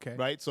 Oh, okay.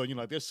 Right? So, you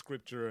know, there's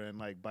scripture and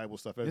like Bible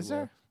stuff everywhere. Is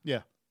there?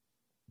 Yeah.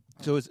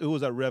 So it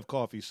was at Rev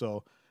Coffee.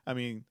 So, I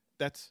mean,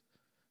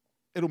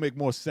 it'll make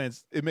more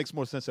sense. It makes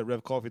more sense at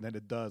Rev Coffee than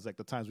it does like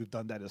the times we've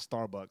done that at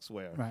Starbucks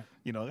where,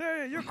 you know,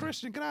 hey, you're a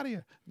Christian, get out of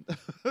here.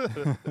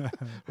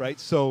 Right?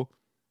 So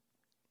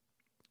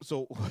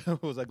where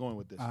was I going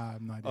with this? I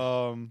have no idea.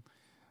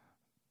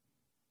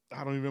 I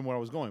don't even remember where I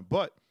was going.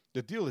 But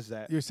the deal is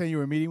that You're saying you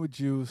were meeting with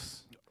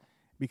Juice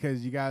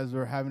because you guys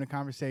were having a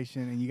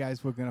conversation and you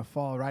guys were going to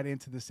fall right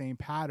into the same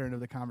pattern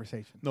of the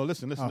conversation. No,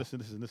 listen. Oh.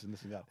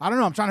 Got I don't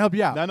know. I'm trying to help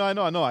you out. No, I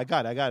know. I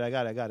got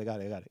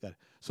it.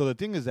 So the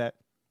thing is that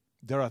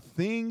there are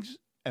things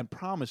and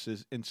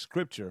promises in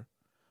Scripture,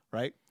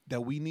 right,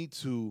 that we need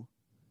to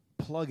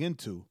plug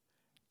into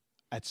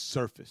at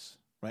surface,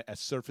 right, at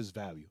surface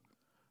value,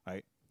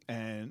 right?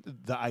 And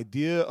the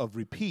idea of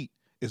repeat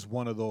is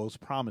one of those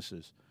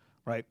promises,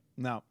 right?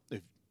 Now,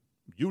 if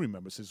you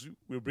remember, since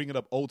we were bringing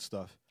up old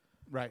stuff,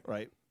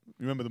 Right.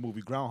 Remember the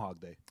movie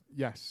Groundhog Day,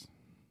 Yes.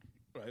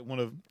 right? One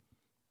of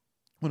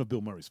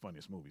Bill Murray's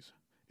funniest movies,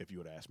 if you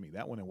would ask me.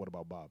 That one and What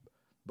About Bob?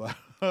 But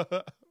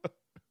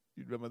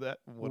you remember that?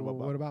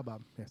 What about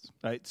Bob? Yes.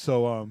 Right.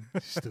 So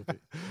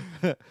stupid.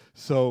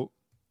 So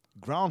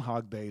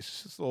Groundhog Day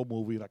is just an old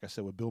movie, like I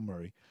said, with Bill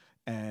Murray,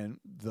 and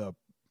the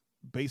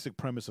basic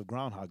premise of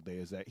Groundhog Day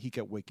is that he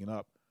kept waking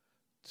up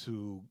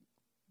to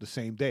the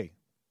same day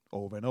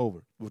over and over,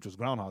 which was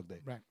Groundhog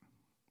Day. Right.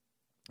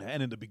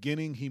 And in the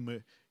beginning,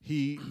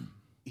 he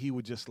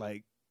would just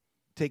like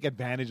take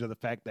advantage of the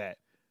fact that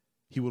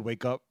he would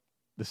wake up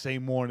the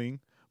same morning,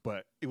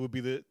 but it would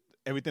be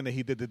everything that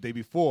he did the day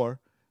before,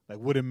 like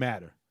wouldn't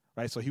matter,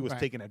 right? So he was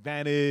taking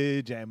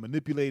advantage and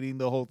manipulating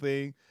the whole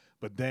thing,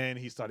 but then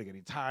he started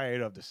getting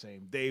tired of the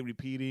same day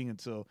repeating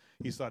until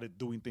he started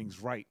doing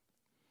things right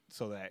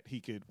so that he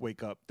could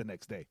wake up the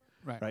next day,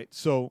 right?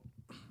 So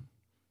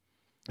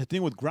the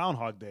thing with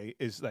Groundhog Day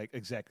is like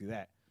exactly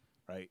that.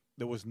 Right,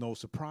 there was no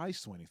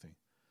surprise to anything,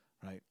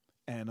 right?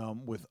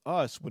 And with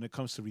us, when it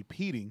comes to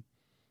repeating,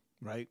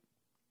 right,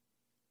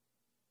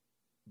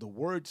 the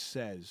word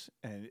says,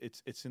 and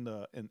it's in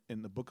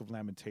the book of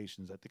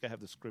Lamentations. I think I have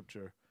the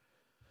scripture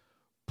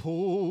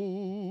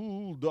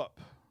pulled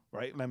up,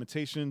 right?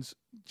 Lamentations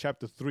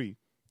chapter 3,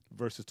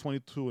 verses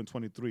 22 and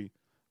 23,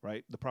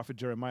 right? The prophet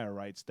Jeremiah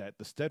writes that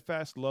the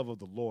steadfast love of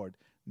the Lord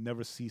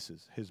never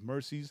ceases. His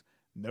mercies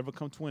never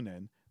come to an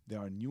end. They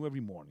are new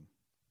every morning,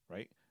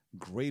 right?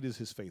 Great is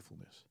his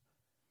faithfulness,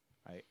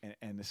 right?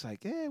 And it's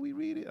like, yeah, we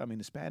read it. I mean,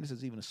 in Spanish,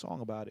 there's even a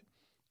song about it,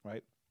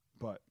 right?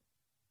 But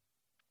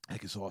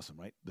like, it's awesome,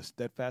 right? The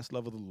steadfast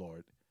love of the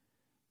Lord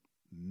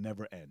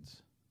never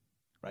ends,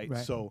 right?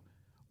 So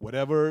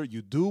whatever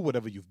you do,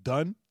 whatever you've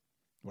done,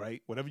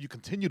 right? Whatever you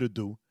continue to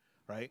do,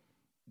 right?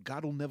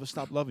 God will never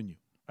stop loving you,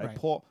 right?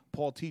 Right.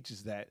 Paul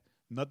teaches that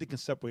nothing can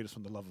separate us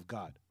from the love of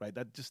God, right?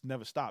 That just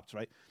never stops,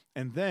 right?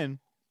 And then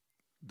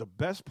the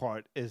best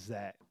part is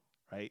that,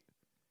 right,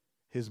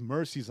 his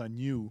mercies are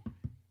new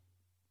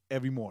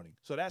every morning.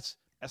 So that's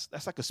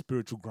like a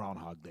spiritual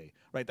Groundhog Day,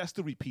 right? That's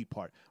the repeat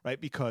part, right?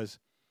 Because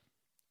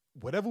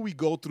whatever we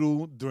go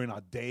through during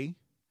our day,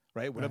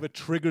 right, whatever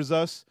triggers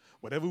us,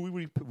 whatever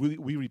we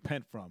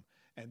repent from,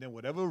 and then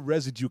whatever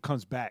residue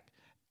comes back,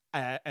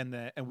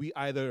 and we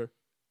either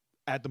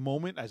at the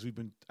moment, as we've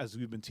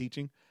been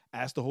teaching,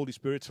 ask the Holy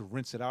Spirit to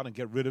rinse it out and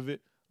get rid of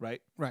it,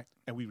 right? Right.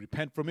 And we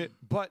repent from it.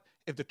 But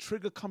if the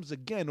trigger comes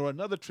again or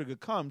another trigger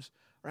comes,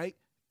 right,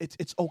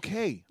 it's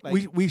okay.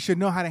 Like We should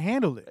know how to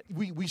handle it.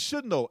 we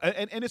should know,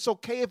 and it's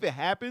okay if it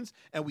happens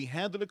and we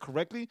handle it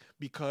correctly,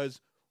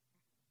 because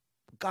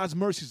God's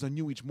mercies are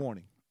new each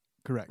morning,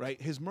 Correct.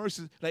 right? His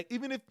mercies, like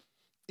even if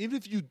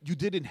you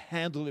didn't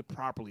handle it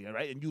properly, all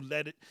right, and you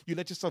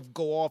let yourself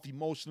go off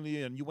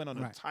emotionally and you went on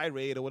a Right.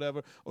 tirade or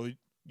whatever, or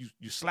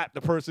you slapped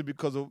the person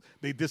because of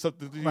they did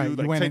something to you Right.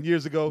 like went 10 and-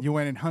 years ago, You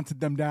went and hunted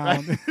them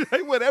down. right?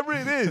 Right? Whatever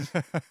it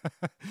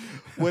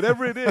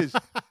is,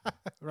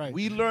 Right.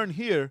 we learn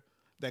here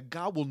that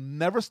God will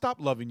never stop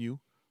loving you,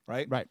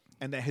 right? Right.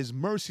 And that his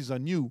mercies are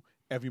new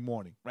every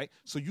morning, right?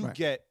 So you Right.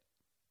 get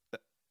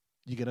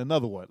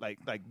another one, like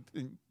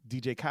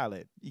DJ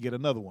Khaled, you get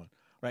another one,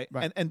 right?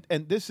 Right.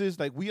 And this is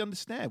like we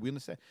understand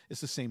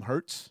it's the same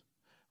hurts,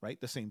 right?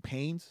 The same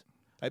pains,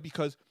 right?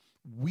 Because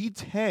we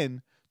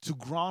tend to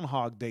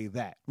Groundhog Day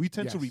that. We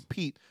tend to Yes.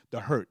 repeat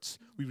the hurts.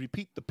 We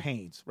repeat the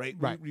pains, right?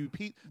 Right. We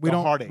repeat we the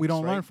don't heartaches. we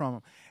don't right? learn from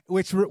them,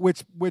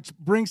 which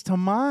brings to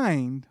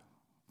mind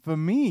for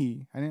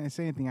me. I didn't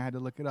say anything. I had to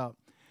look it up.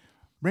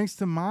 Brings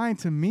to mind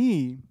to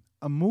me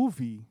a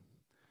movie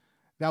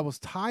that was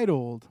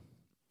titled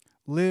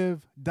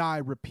 "Live, Die,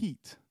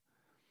 Repeat,"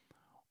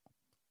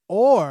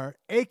 or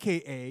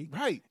AKA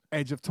Right.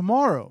 Edge of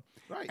Tomorrow.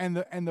 Right. And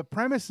the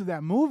premise of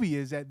that movie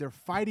is that they're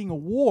fighting a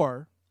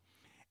war,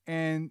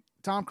 and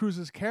Tom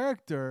Cruise's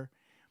character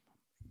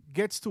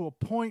gets to a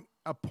point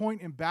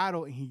in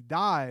battle and he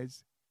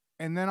dies,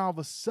 and then all of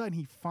a sudden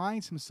he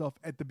finds himself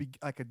at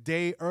like a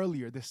day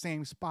earlier, the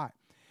same spot.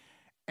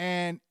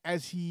 And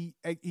as he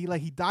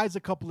dies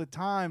a couple of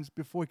times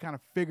before he kind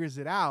of figures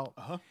it out.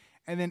 Uh-huh.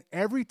 And then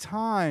every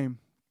time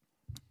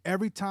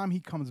he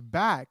comes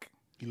back,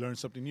 He learned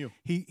something new.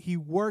 he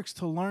works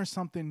to learn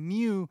something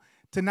new,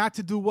 to not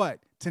to do what?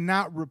 To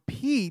not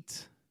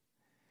repeat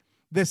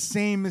the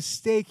same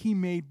mistake he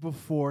made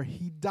before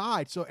he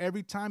died. So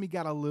every time he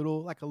got a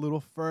little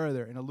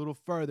further,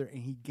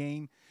 and he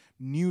gained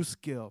new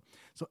skill.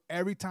 So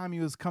every time he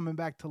was coming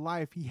back to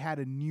life, he had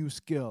a new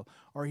skill,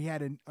 or he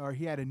had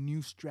a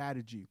new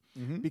strategy,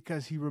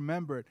 because he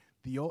remembered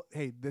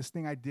this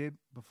thing I did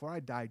before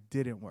I died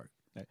didn't work.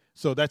 Right.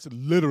 So that's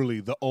literally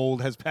the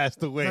old has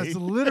passed away. That's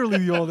literally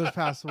the oldest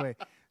passed away.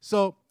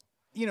 So,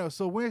 I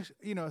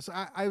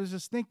was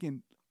just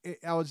thinking,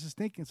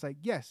 it's like,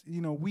 yes,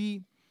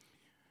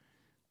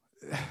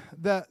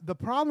 the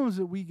problems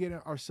that we get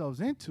ourselves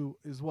into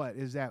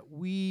is that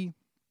we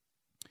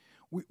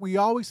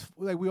always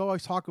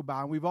talk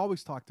about, and we've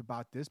always talked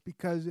about this,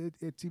 because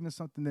it's even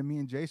something that me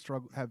and Jay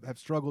have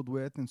struggled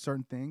with in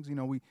certain things.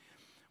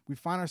 We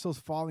find ourselves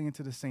falling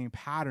into the same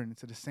pattern,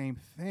 into the same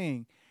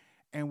thing.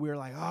 And we're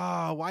like,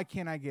 why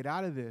can't I get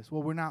out of this?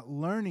 Well, we're not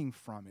learning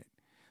from it.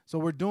 So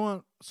we're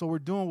doing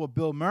what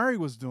Bill Murray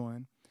was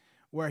doing,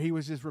 where he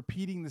was just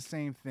repeating the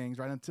same things,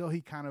 right, until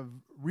he kind of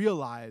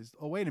realized,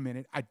 oh, wait a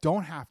minute, I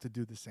don't have to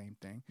do the same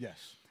thing. Yes.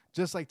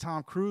 Just like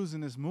Tom Cruise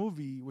in this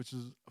movie, which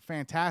is a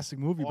fantastic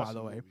movie, by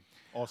the way.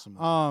 Awesome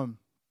movie.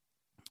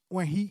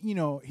 When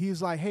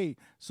he's like, hey,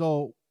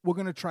 so we're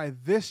going to try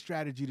this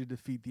strategy to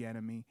defeat the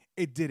enemy.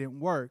 It didn't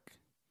work.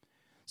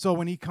 So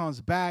when he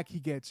comes back, he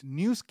gets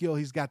new skill.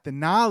 He's got the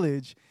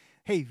knowledge.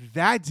 Hey,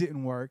 that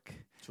didn't work.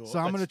 So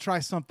I'm going to try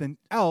something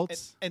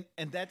else. And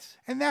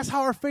that's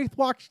how our faith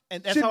walk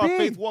our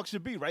faith walk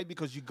should be, right?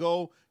 Because you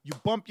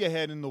bump your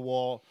head in the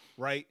wall,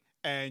 right?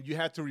 And you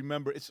have to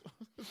remember it's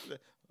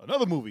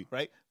another movie,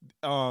 right?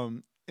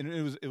 And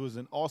it was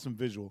an awesome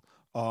visual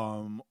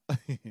on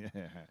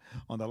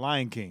The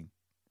Lion King,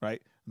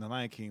 right? In The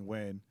Lion King,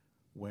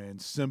 when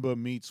Simba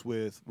meets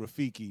with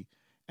Rafiki,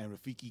 and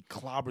Rafiki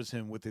clobbers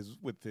him with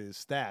his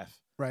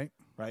staff, right?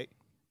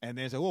 And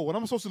then say, "Well, what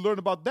am I supposed to learn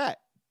about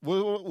that?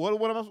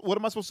 What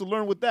am I supposed to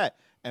learn with that?"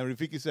 And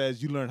Rafiki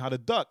says, "You learn how to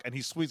duck." And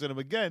he swings at him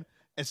again,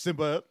 and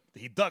Simba,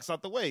 he ducks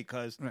out the way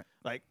because,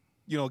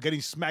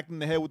 getting smacked in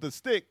the head with a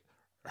stick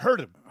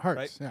hurt him. Hurts,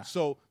 right? yeah.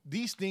 So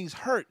these things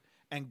hurt,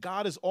 and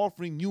God is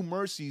offering new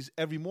mercies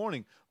every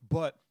morning.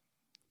 But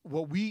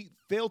what we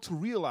fail to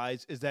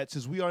realize is that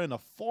since we are in a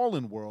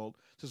fallen world,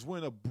 since we're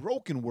in a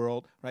broken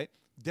world, right?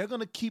 It's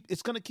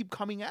gonna keep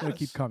coming at us.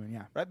 Keep coming,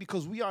 yeah. Right?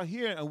 Because we are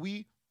here and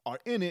we are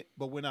in it,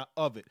 but we're not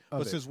of it.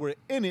 Since we're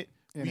in it,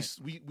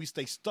 we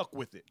stay stuck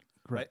with it.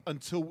 Correct.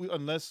 Right?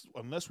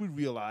 Unless we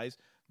realize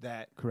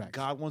that Correct.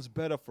 God wants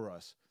better for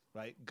us,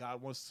 right?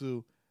 God wants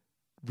to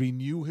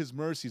renew his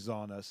mercies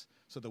on us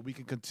so that we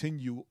can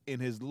continue in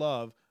his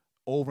love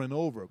over and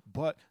over.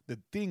 But the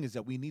thing is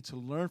that we need to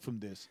learn from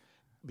this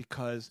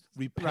because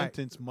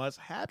repentance must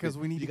happen. Because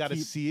we need you to got to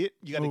keep see it.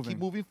 You got to keep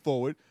moving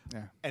forward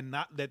and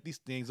not let these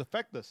things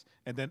affect us.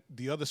 And then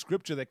the other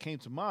scripture that came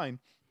to mind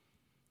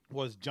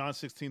was John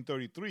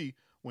 16:33,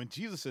 when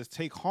Jesus says,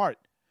 take heart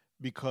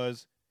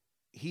because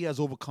he has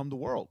overcome the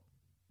world,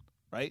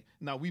 right?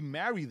 Now, we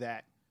marry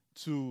that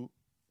to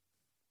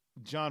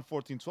John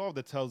 14:12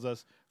 that tells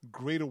us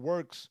greater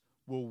works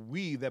will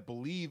we that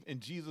believe in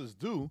Jesus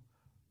do,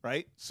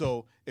 right?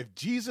 So if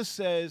Jesus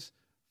says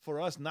for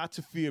us not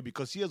to fear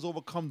because he has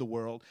overcome the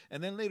world,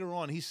 and then later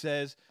on he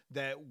says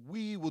that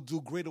we will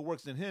do greater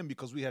works than him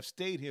because we have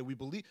stayed here. We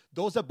believe,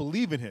 those that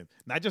believe in him,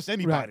 not just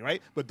anybody,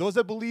 right? But those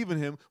that believe in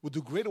him will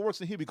do greater works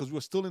than him because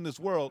we're still in this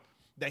world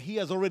that he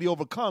has already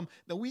overcome.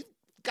 Then we've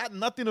got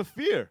nothing to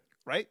fear,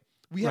 right?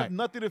 We have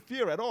nothing to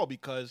fear at all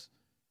because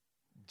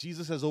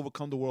Jesus has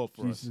overcome the world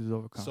for us.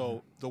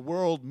 So the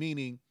world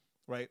meaning,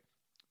 right,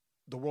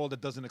 the world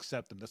that doesn't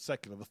accept him, the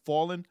secular, the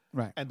fallen,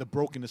 and the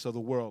brokenness of the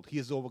world. He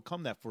has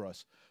overcome that for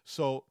us.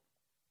 So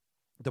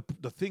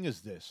the thing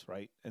is this,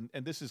 right? And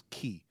this is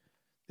key.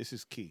 This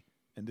is key.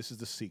 And this is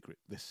the secret.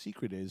 The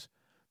secret is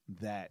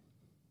that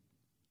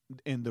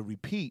in the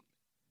repeat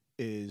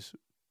is,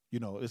 you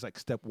know, it's like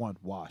step 1,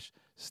 wash.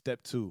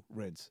 Step 2,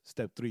 rinse.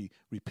 Step 3,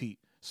 repeat.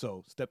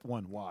 So step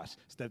 1, wash.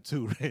 Step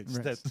 2, rinse.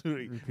 Step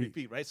 3,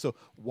 repeat, right? So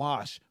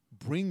wash,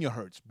 bring your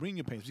hurts, bring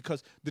your pains,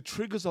 because the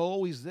triggers are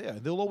always there.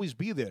 They'll always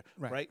be there,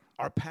 right?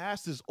 Our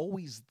past is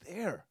always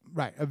there.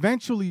 Right.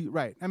 Eventually,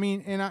 right. I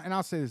mean, and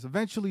I'll say this,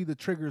 eventually the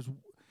triggers,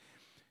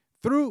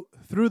 through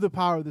the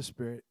power of the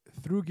Spirit,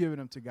 through giving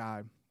them to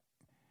God,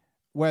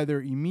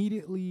 whether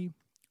immediately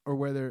or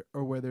whether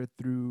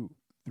through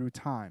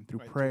time, through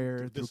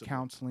prayer, through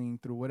counseling,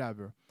 through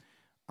whatever,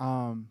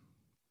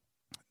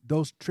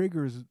 those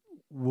triggers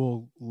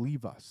will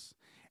leave us,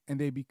 and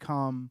they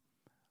become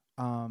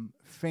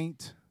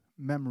faint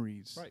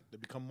memories. Right. They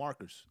become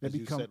markers, as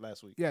you said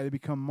last week. Yeah, they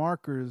become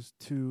markers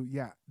to,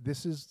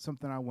 this is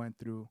something I went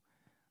through.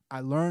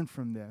 I learned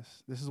from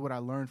this. This is what I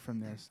learned from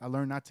this. I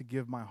learned not to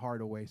give my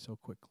heart away so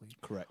quickly.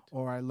 Correct.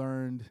 Or I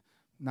learned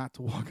not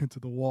to walk into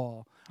the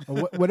wall.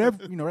 Or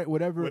whatever, you know, right?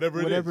 Whatever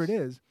it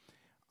is.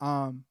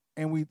 And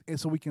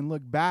so we can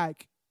look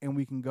back and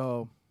we can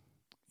go,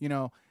 you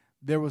know,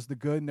 there was the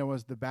good and there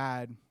was the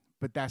bad,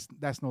 but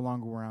that's no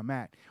longer where I'm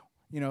at.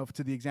 You know,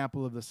 to the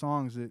example of the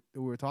songs that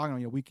we were talking about,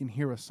 you know, we can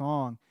hear a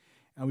song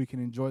and we can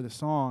enjoy the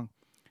song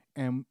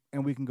and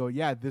we can go,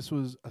 yeah, this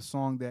was a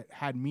song that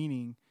had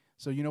meaning.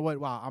 So you know what?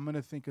 Wow, I'm going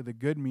to think of the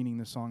good meaning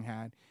the song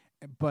had,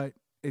 but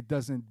it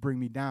doesn't bring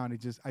me down.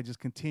 I just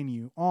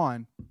continue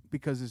on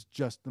because it's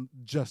just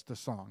the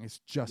song. It's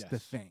just the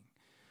thing.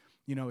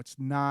 You know, it's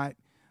not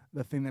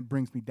the thing that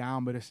brings me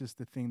down, but it's just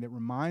the thing that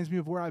reminds me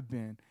of where I've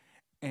been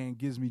and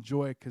gives me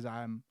joy because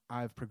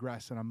I've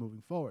progressed and I'm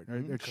moving forward. Or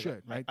it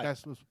should, right?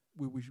 That's what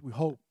we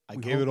hope. I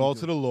gave it all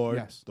to the Lord.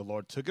 Yes. The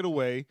Lord took it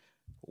away.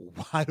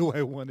 Why do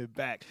I want it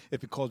back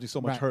if it caused me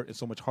so much hurt and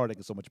so much heartache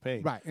and so much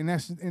pain? Right. And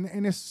that's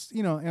and it's,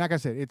 you know, and like I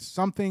said, it's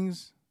some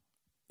things,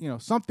 you know,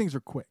 some things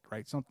are quick,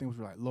 right? Some things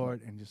are like,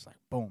 Lord, and just like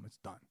boom, it's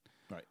done.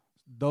 Right.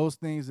 Those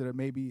things that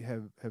maybe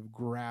have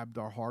grabbed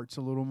our hearts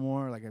a little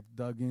more, like have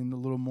dug in a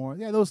little more.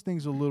 Yeah, those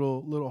things are a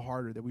little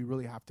harder that we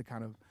really have to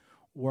kind of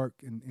work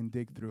and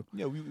dig through.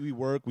 Yeah, we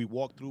work, we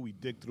walk through, we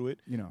dig through it.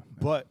 You know.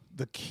 But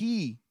the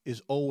key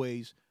is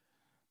always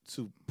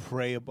to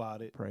pray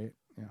about it. Pray it.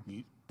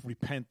 Yeah.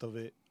 Repent of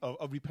it.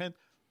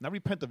 Not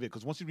repent of it,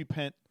 because once you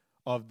repent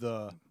of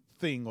the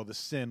thing or the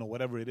sin or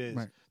whatever it is,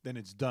 then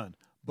it's done.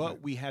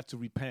 But we have to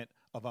repent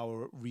of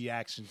our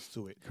reactions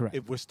to it. Correct.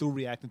 If we're still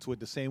reacting to it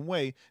the same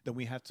way, then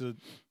we have to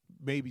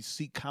maybe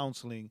seek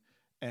counseling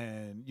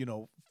and, you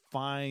know,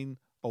 find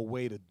a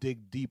way to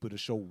dig deeper to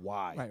show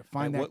why. Right.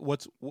 Find that.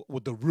 What's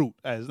the root,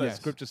 as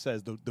Scripture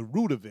says, the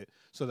root of it,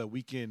 so that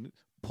we can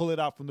pull it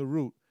out from the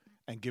root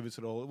and give it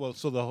to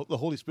so the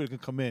Holy Spirit can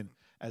come in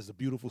as the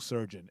beautiful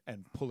surgeon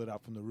and pull it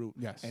out from the root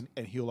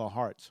and heal our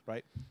hearts,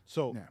 right?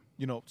 So,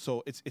 you know,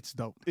 so it's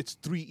dope. It's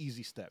 3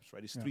 easy steps,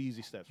 right? It's 3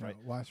 easy steps, right?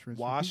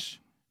 Wash,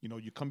 you know,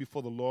 you come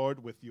before the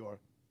Lord with your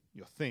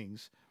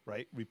things,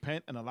 right?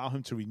 Repent and allow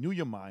him to renew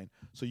your mind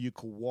so you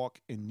could walk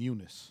in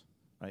newness,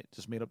 right?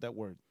 Just made up that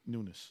word,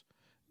 newness.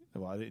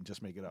 Well, I didn't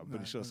just make it up.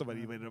 Pretty sure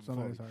somebody made it up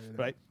before me,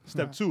 right?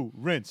 Step 2,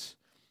 rinse.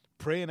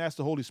 Pray and ask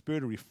the Holy Spirit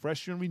to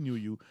refresh you and renew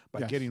you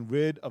by getting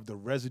rid of the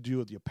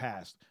residue of your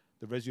past.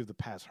 The residue of the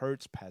past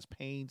hurts, past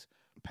pains,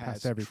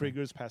 past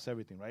triggers, past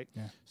everything, right?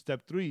 Yeah.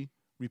 Step 3,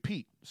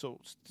 repeat.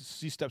 So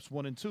see steps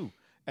 1 and 2.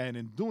 And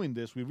in doing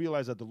this, we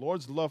realize that the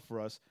Lord's love for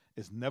us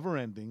is never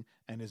ending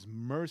and his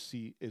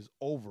mercy is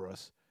over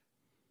us.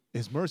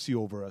 His mercy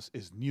over us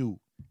is new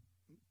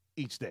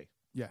each day.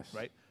 Yes.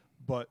 Right?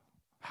 But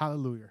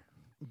hallelujah.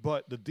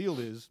 But the deal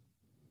is,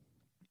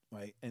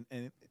 right,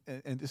 and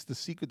it's the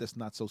secret that's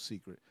not so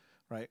secret,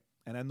 right?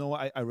 And I know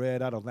I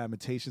read out of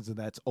Lamentations, and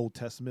that's Old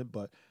Testament,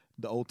 but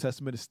the Old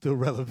Testament is still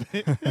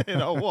relevant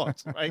in our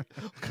walks, right?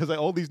 Because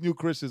all these new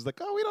Christians like,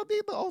 oh, we don't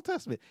need the Old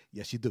Testament.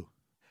 Yes, you do.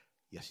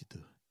 Yes, you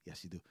do.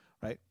 Yes, you do.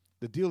 Right?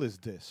 The deal is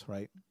this,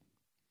 right?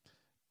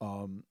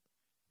 And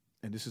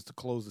this is to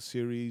close the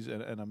series,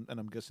 and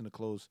I'm guessing to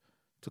close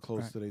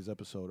Right. today's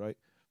episode, right?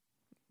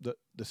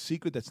 The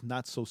secret that's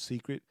not so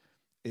secret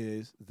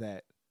is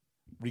that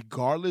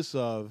regardless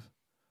of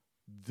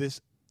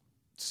this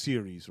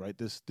series, right?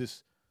 This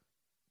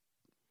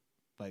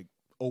like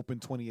Open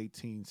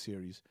 2018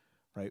 series,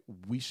 right?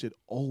 We should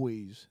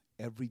always,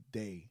 every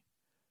day,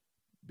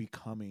 be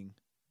coming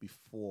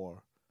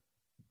before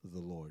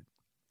the Lord.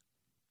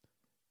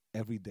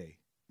 Every day.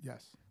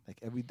 Yes. Like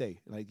every day.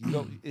 Like you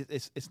don't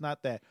it's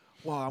not that,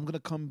 well, I'm gonna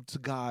come to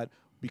God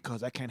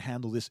because I can't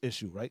handle this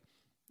issue, right?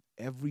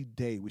 Every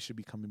day we should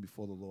be coming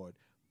before the Lord,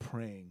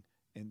 praying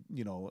and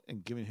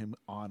and giving him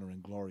honor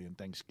and glory and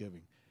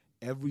thanksgiving.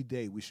 Every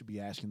day we should be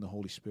asking the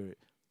Holy Spirit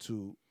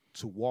to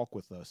walk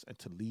with us and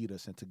to lead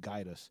us and to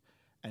guide us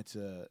and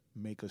to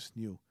make us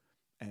new.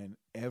 And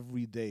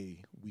every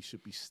day we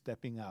should be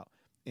stepping out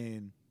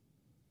in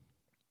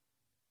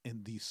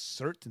the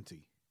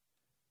certainty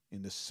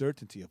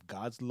of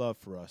God's love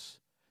for us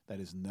that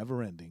is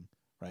never ending,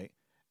 right?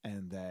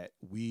 And that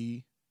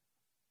he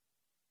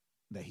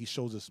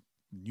shows us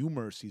new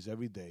mercies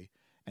every day,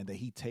 and that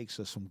he takes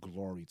us from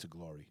glory to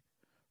glory,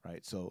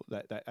 right? So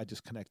that I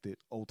just connected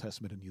Old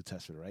Testament and New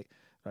Testament, right?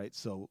 Right.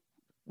 So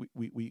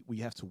we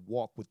have to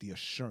walk with the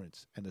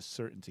assurance and the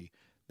certainty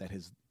that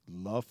his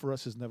love for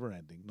us is never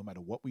ending. No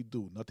matter what we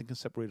do, nothing can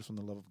separate us from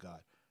the love of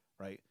God,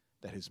 right?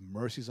 That his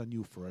mercies are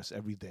new for us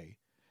every day,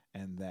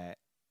 and that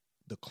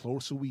the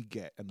closer we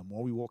get and the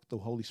more we walk with the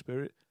Holy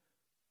Spirit,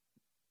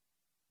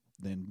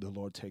 then the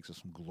Lord takes us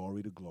from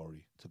glory to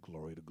glory to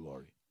glory to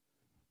glory.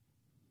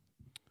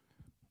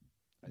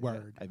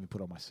 Word. I even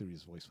put on my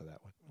serious voice for that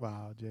one.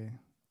 Wow, Jay.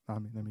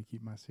 Let me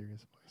keep my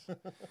serious voice.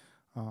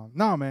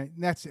 No, man.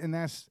 That's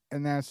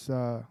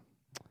the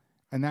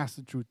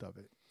truth of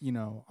it.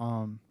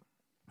 I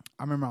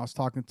remember I was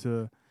talking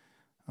to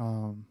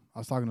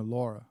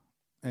Laura,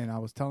 and I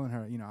was telling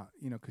her,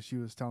 because she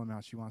was telling me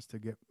how she wants to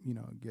get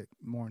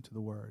more into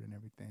the Word and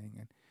everything,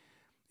 and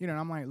and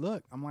I'm like,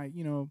 look,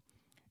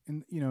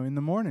 in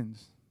the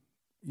mornings,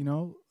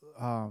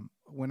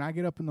 when I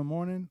get up in the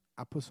morning,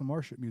 I put some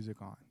worship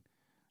music on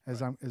as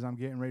I'm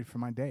getting ready for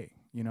my day,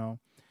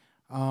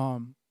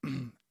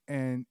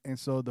 and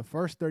so the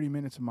first 30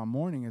 minutes of my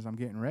morning as I'm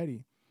getting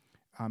ready,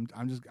 I'm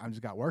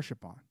just got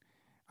worship on.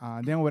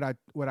 Then what I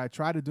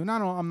try to do,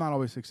 I'm not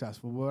always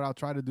successful, but what I'll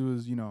try to do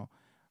is, and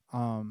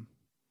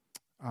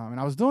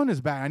I was doing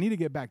this back. I need to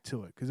get back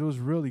to it because it was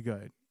really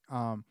good.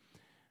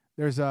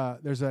 There's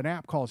an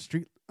app called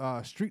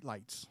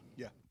Streetlights.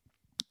 Yeah.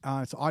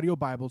 It's audio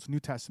Bible. It's New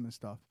Testament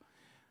stuff.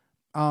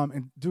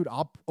 And dude,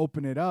 I'll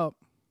open it up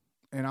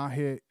and I'll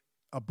hit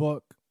a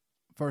book,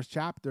 first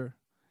chapter,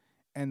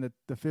 and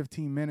the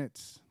 15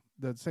 minutes,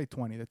 the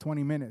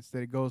 20 minutes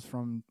that it goes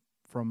from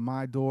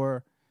my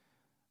door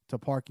to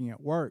parking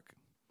at work,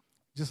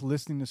 just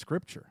listening to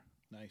scripture.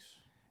 Nice.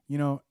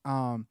 Even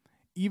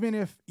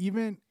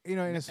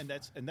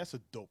and that's a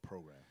dope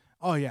program.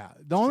 Oh yeah.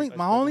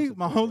 My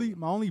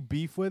only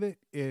beef with it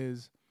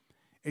is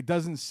it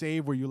doesn't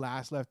save where you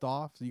last left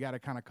off, so you got to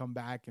kind of come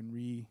back and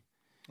restart.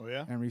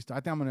 I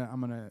think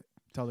I'm gonna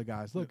tell the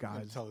guys, look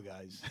guys,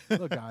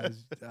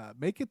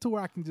 make it to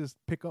where I can just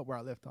pick up where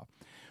I left off.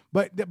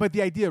 But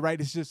the idea,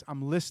 right, is just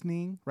I'm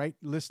listening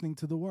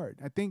to the Word.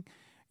 I think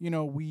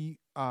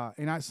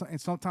and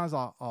sometimes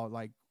I'll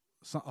like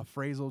a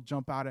phrase will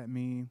jump out at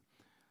me.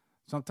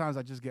 Sometimes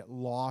I just get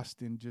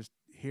lost in just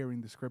hearing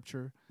the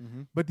scripture.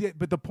 Mm-hmm. But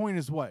the point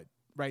is what,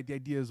 right? The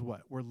idea is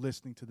what? We're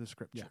listening to the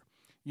scripture.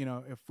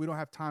 Yeah. If we don't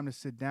have time to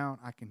sit down,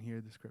 I can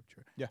hear the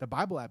scripture. Yeah. The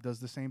Bible app does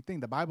the same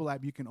thing. The Bible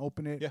app, you can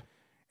open it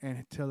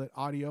and tell it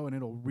audio, and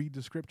it'll read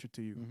the scripture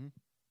to you. Mm-hmm.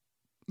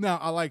 Now,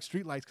 I like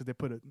Streetlights because they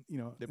put they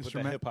put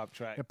the hip hop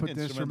track. They put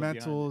the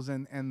instrumentals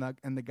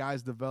and the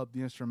guys developed the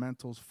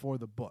instrumentals for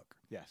the book.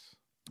 Yes.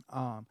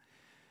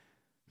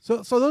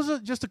 So those are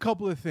just a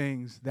couple of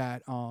things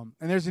that and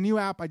there's a new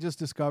app I just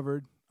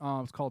discovered.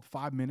 It's called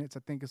 5 Minutes, I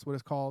think is what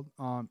it's called.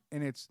 And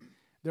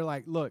they're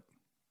like, look,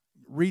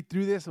 read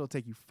through this, it'll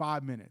take you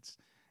 5 minutes.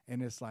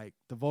 And it's like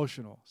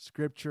devotional,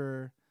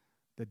 scripture,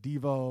 the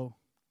Devo,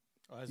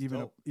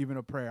 even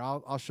a prayer.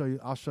 I'll show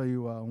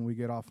you when we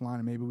get offline,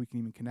 and maybe we can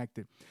even connect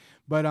it.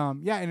 But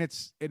and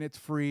it's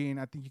free,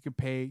 and I think you can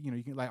pay,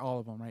 you can, like all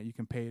of them, right? You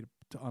can pay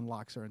to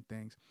unlock certain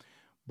things.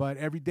 But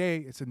every day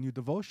it's a new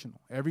devotional.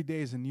 Every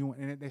day is a new one.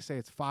 And they say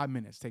it's 5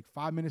 minutes. Take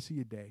 5 minutes of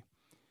your day,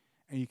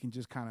 and you can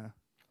just kind of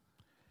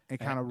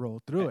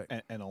roll through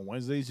it. And on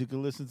Wednesdays, you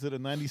can listen to the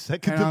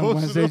 90-second devotional. On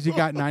Wednesdays, you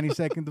got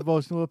 90-second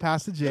devotional with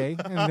Pastor Jay.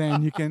 And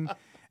then you can,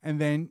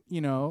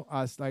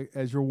 it's like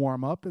as your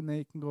warm up, and then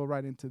you can go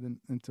right into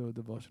a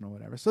devotional or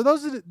whatever. So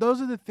those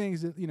are the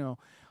things that,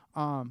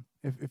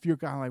 if you're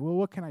kind of like, well,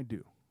 what can I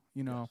do?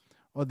 Yes.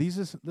 Well,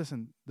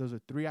 those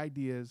are 3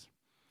 ideas.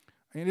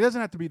 And it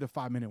doesn't have to be the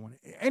 5-minute one.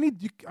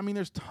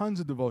 There's tons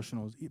of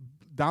devotionals.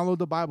 Download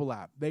the Bible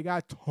app. They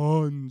got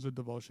tons of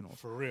devotionals.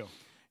 For real.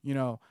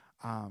 You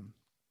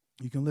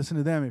can listen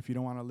to them if you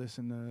don't want to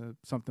listen to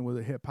something with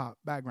a hip hop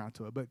background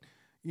to it. But,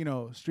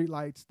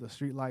 Streetlights, the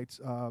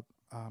Streetlights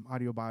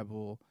audio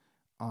Bible.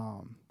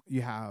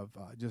 You have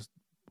just,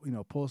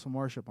 Pull Some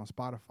Worship on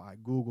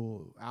Spotify,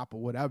 Google,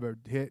 Apple, whatever.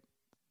 Hit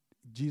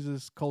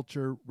Jesus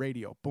Culture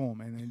Radio,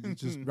 boom, and then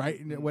just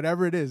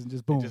whatever it is, and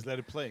just boom, and just let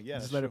it play. Yeah,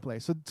 just let it play.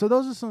 So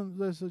those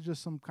are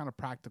just some kind of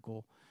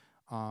practical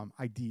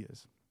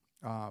ideas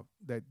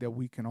that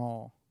we can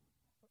all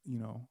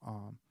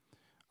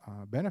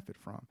benefit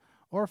from,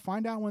 or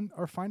find out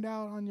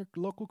on your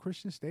local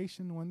Christian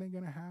station when they're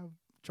gonna have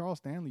Charles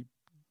Stanley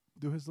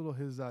do his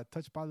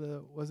Touched by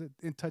the, was it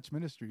In Touch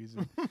Ministries?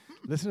 And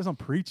listen to some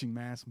preaching,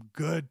 man. Some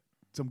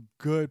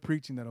good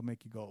preaching that'll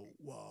make you go,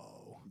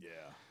 whoa.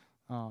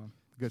 Yeah.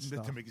 Good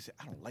stuff. To make you say,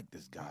 I don't like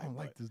this guy. I don't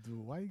like this dude.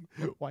 Why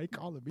you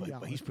calling me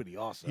out? But he's pretty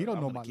awesome. He don't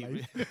know my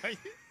life.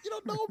 You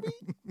don't know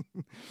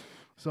me.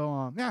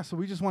 So so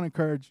we just want to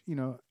encourage,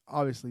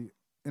 obviously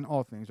in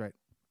all things, right?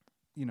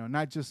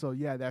 Not just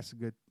that's a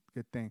good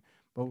thing,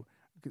 but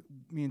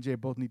me and Jay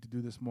both need to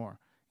do this more.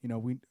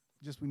 We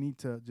need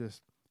to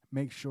just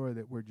make sure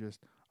that we're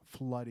just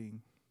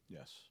flooding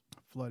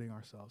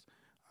ourselves,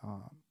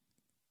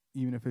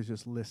 even if it's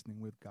just listening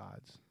with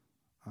God's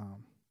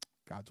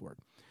word.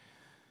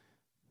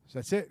 So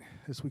that's it.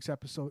 This week's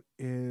episode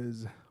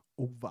is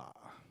over.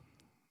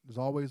 As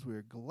always,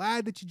 we're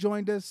glad that you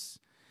joined us.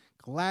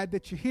 Glad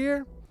that you're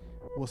here.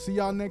 We'll see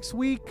y'all next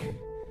week.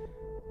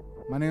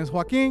 My name is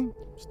Joaquin.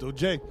 Still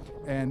Jay.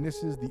 And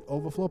this is the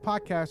Overflow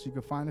Podcast. You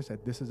can find us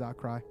at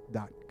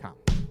thisisoutcry.com.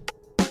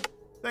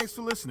 Thanks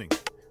for listening.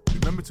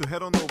 Remember to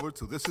head on over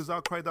to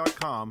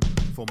thisisoutcry.com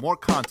for more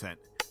content.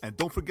 And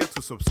don't forget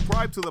to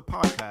subscribe to the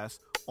podcast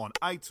on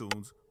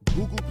iTunes,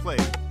 Google Play,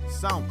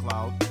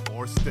 SoundCloud,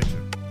 or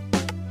Stitcher.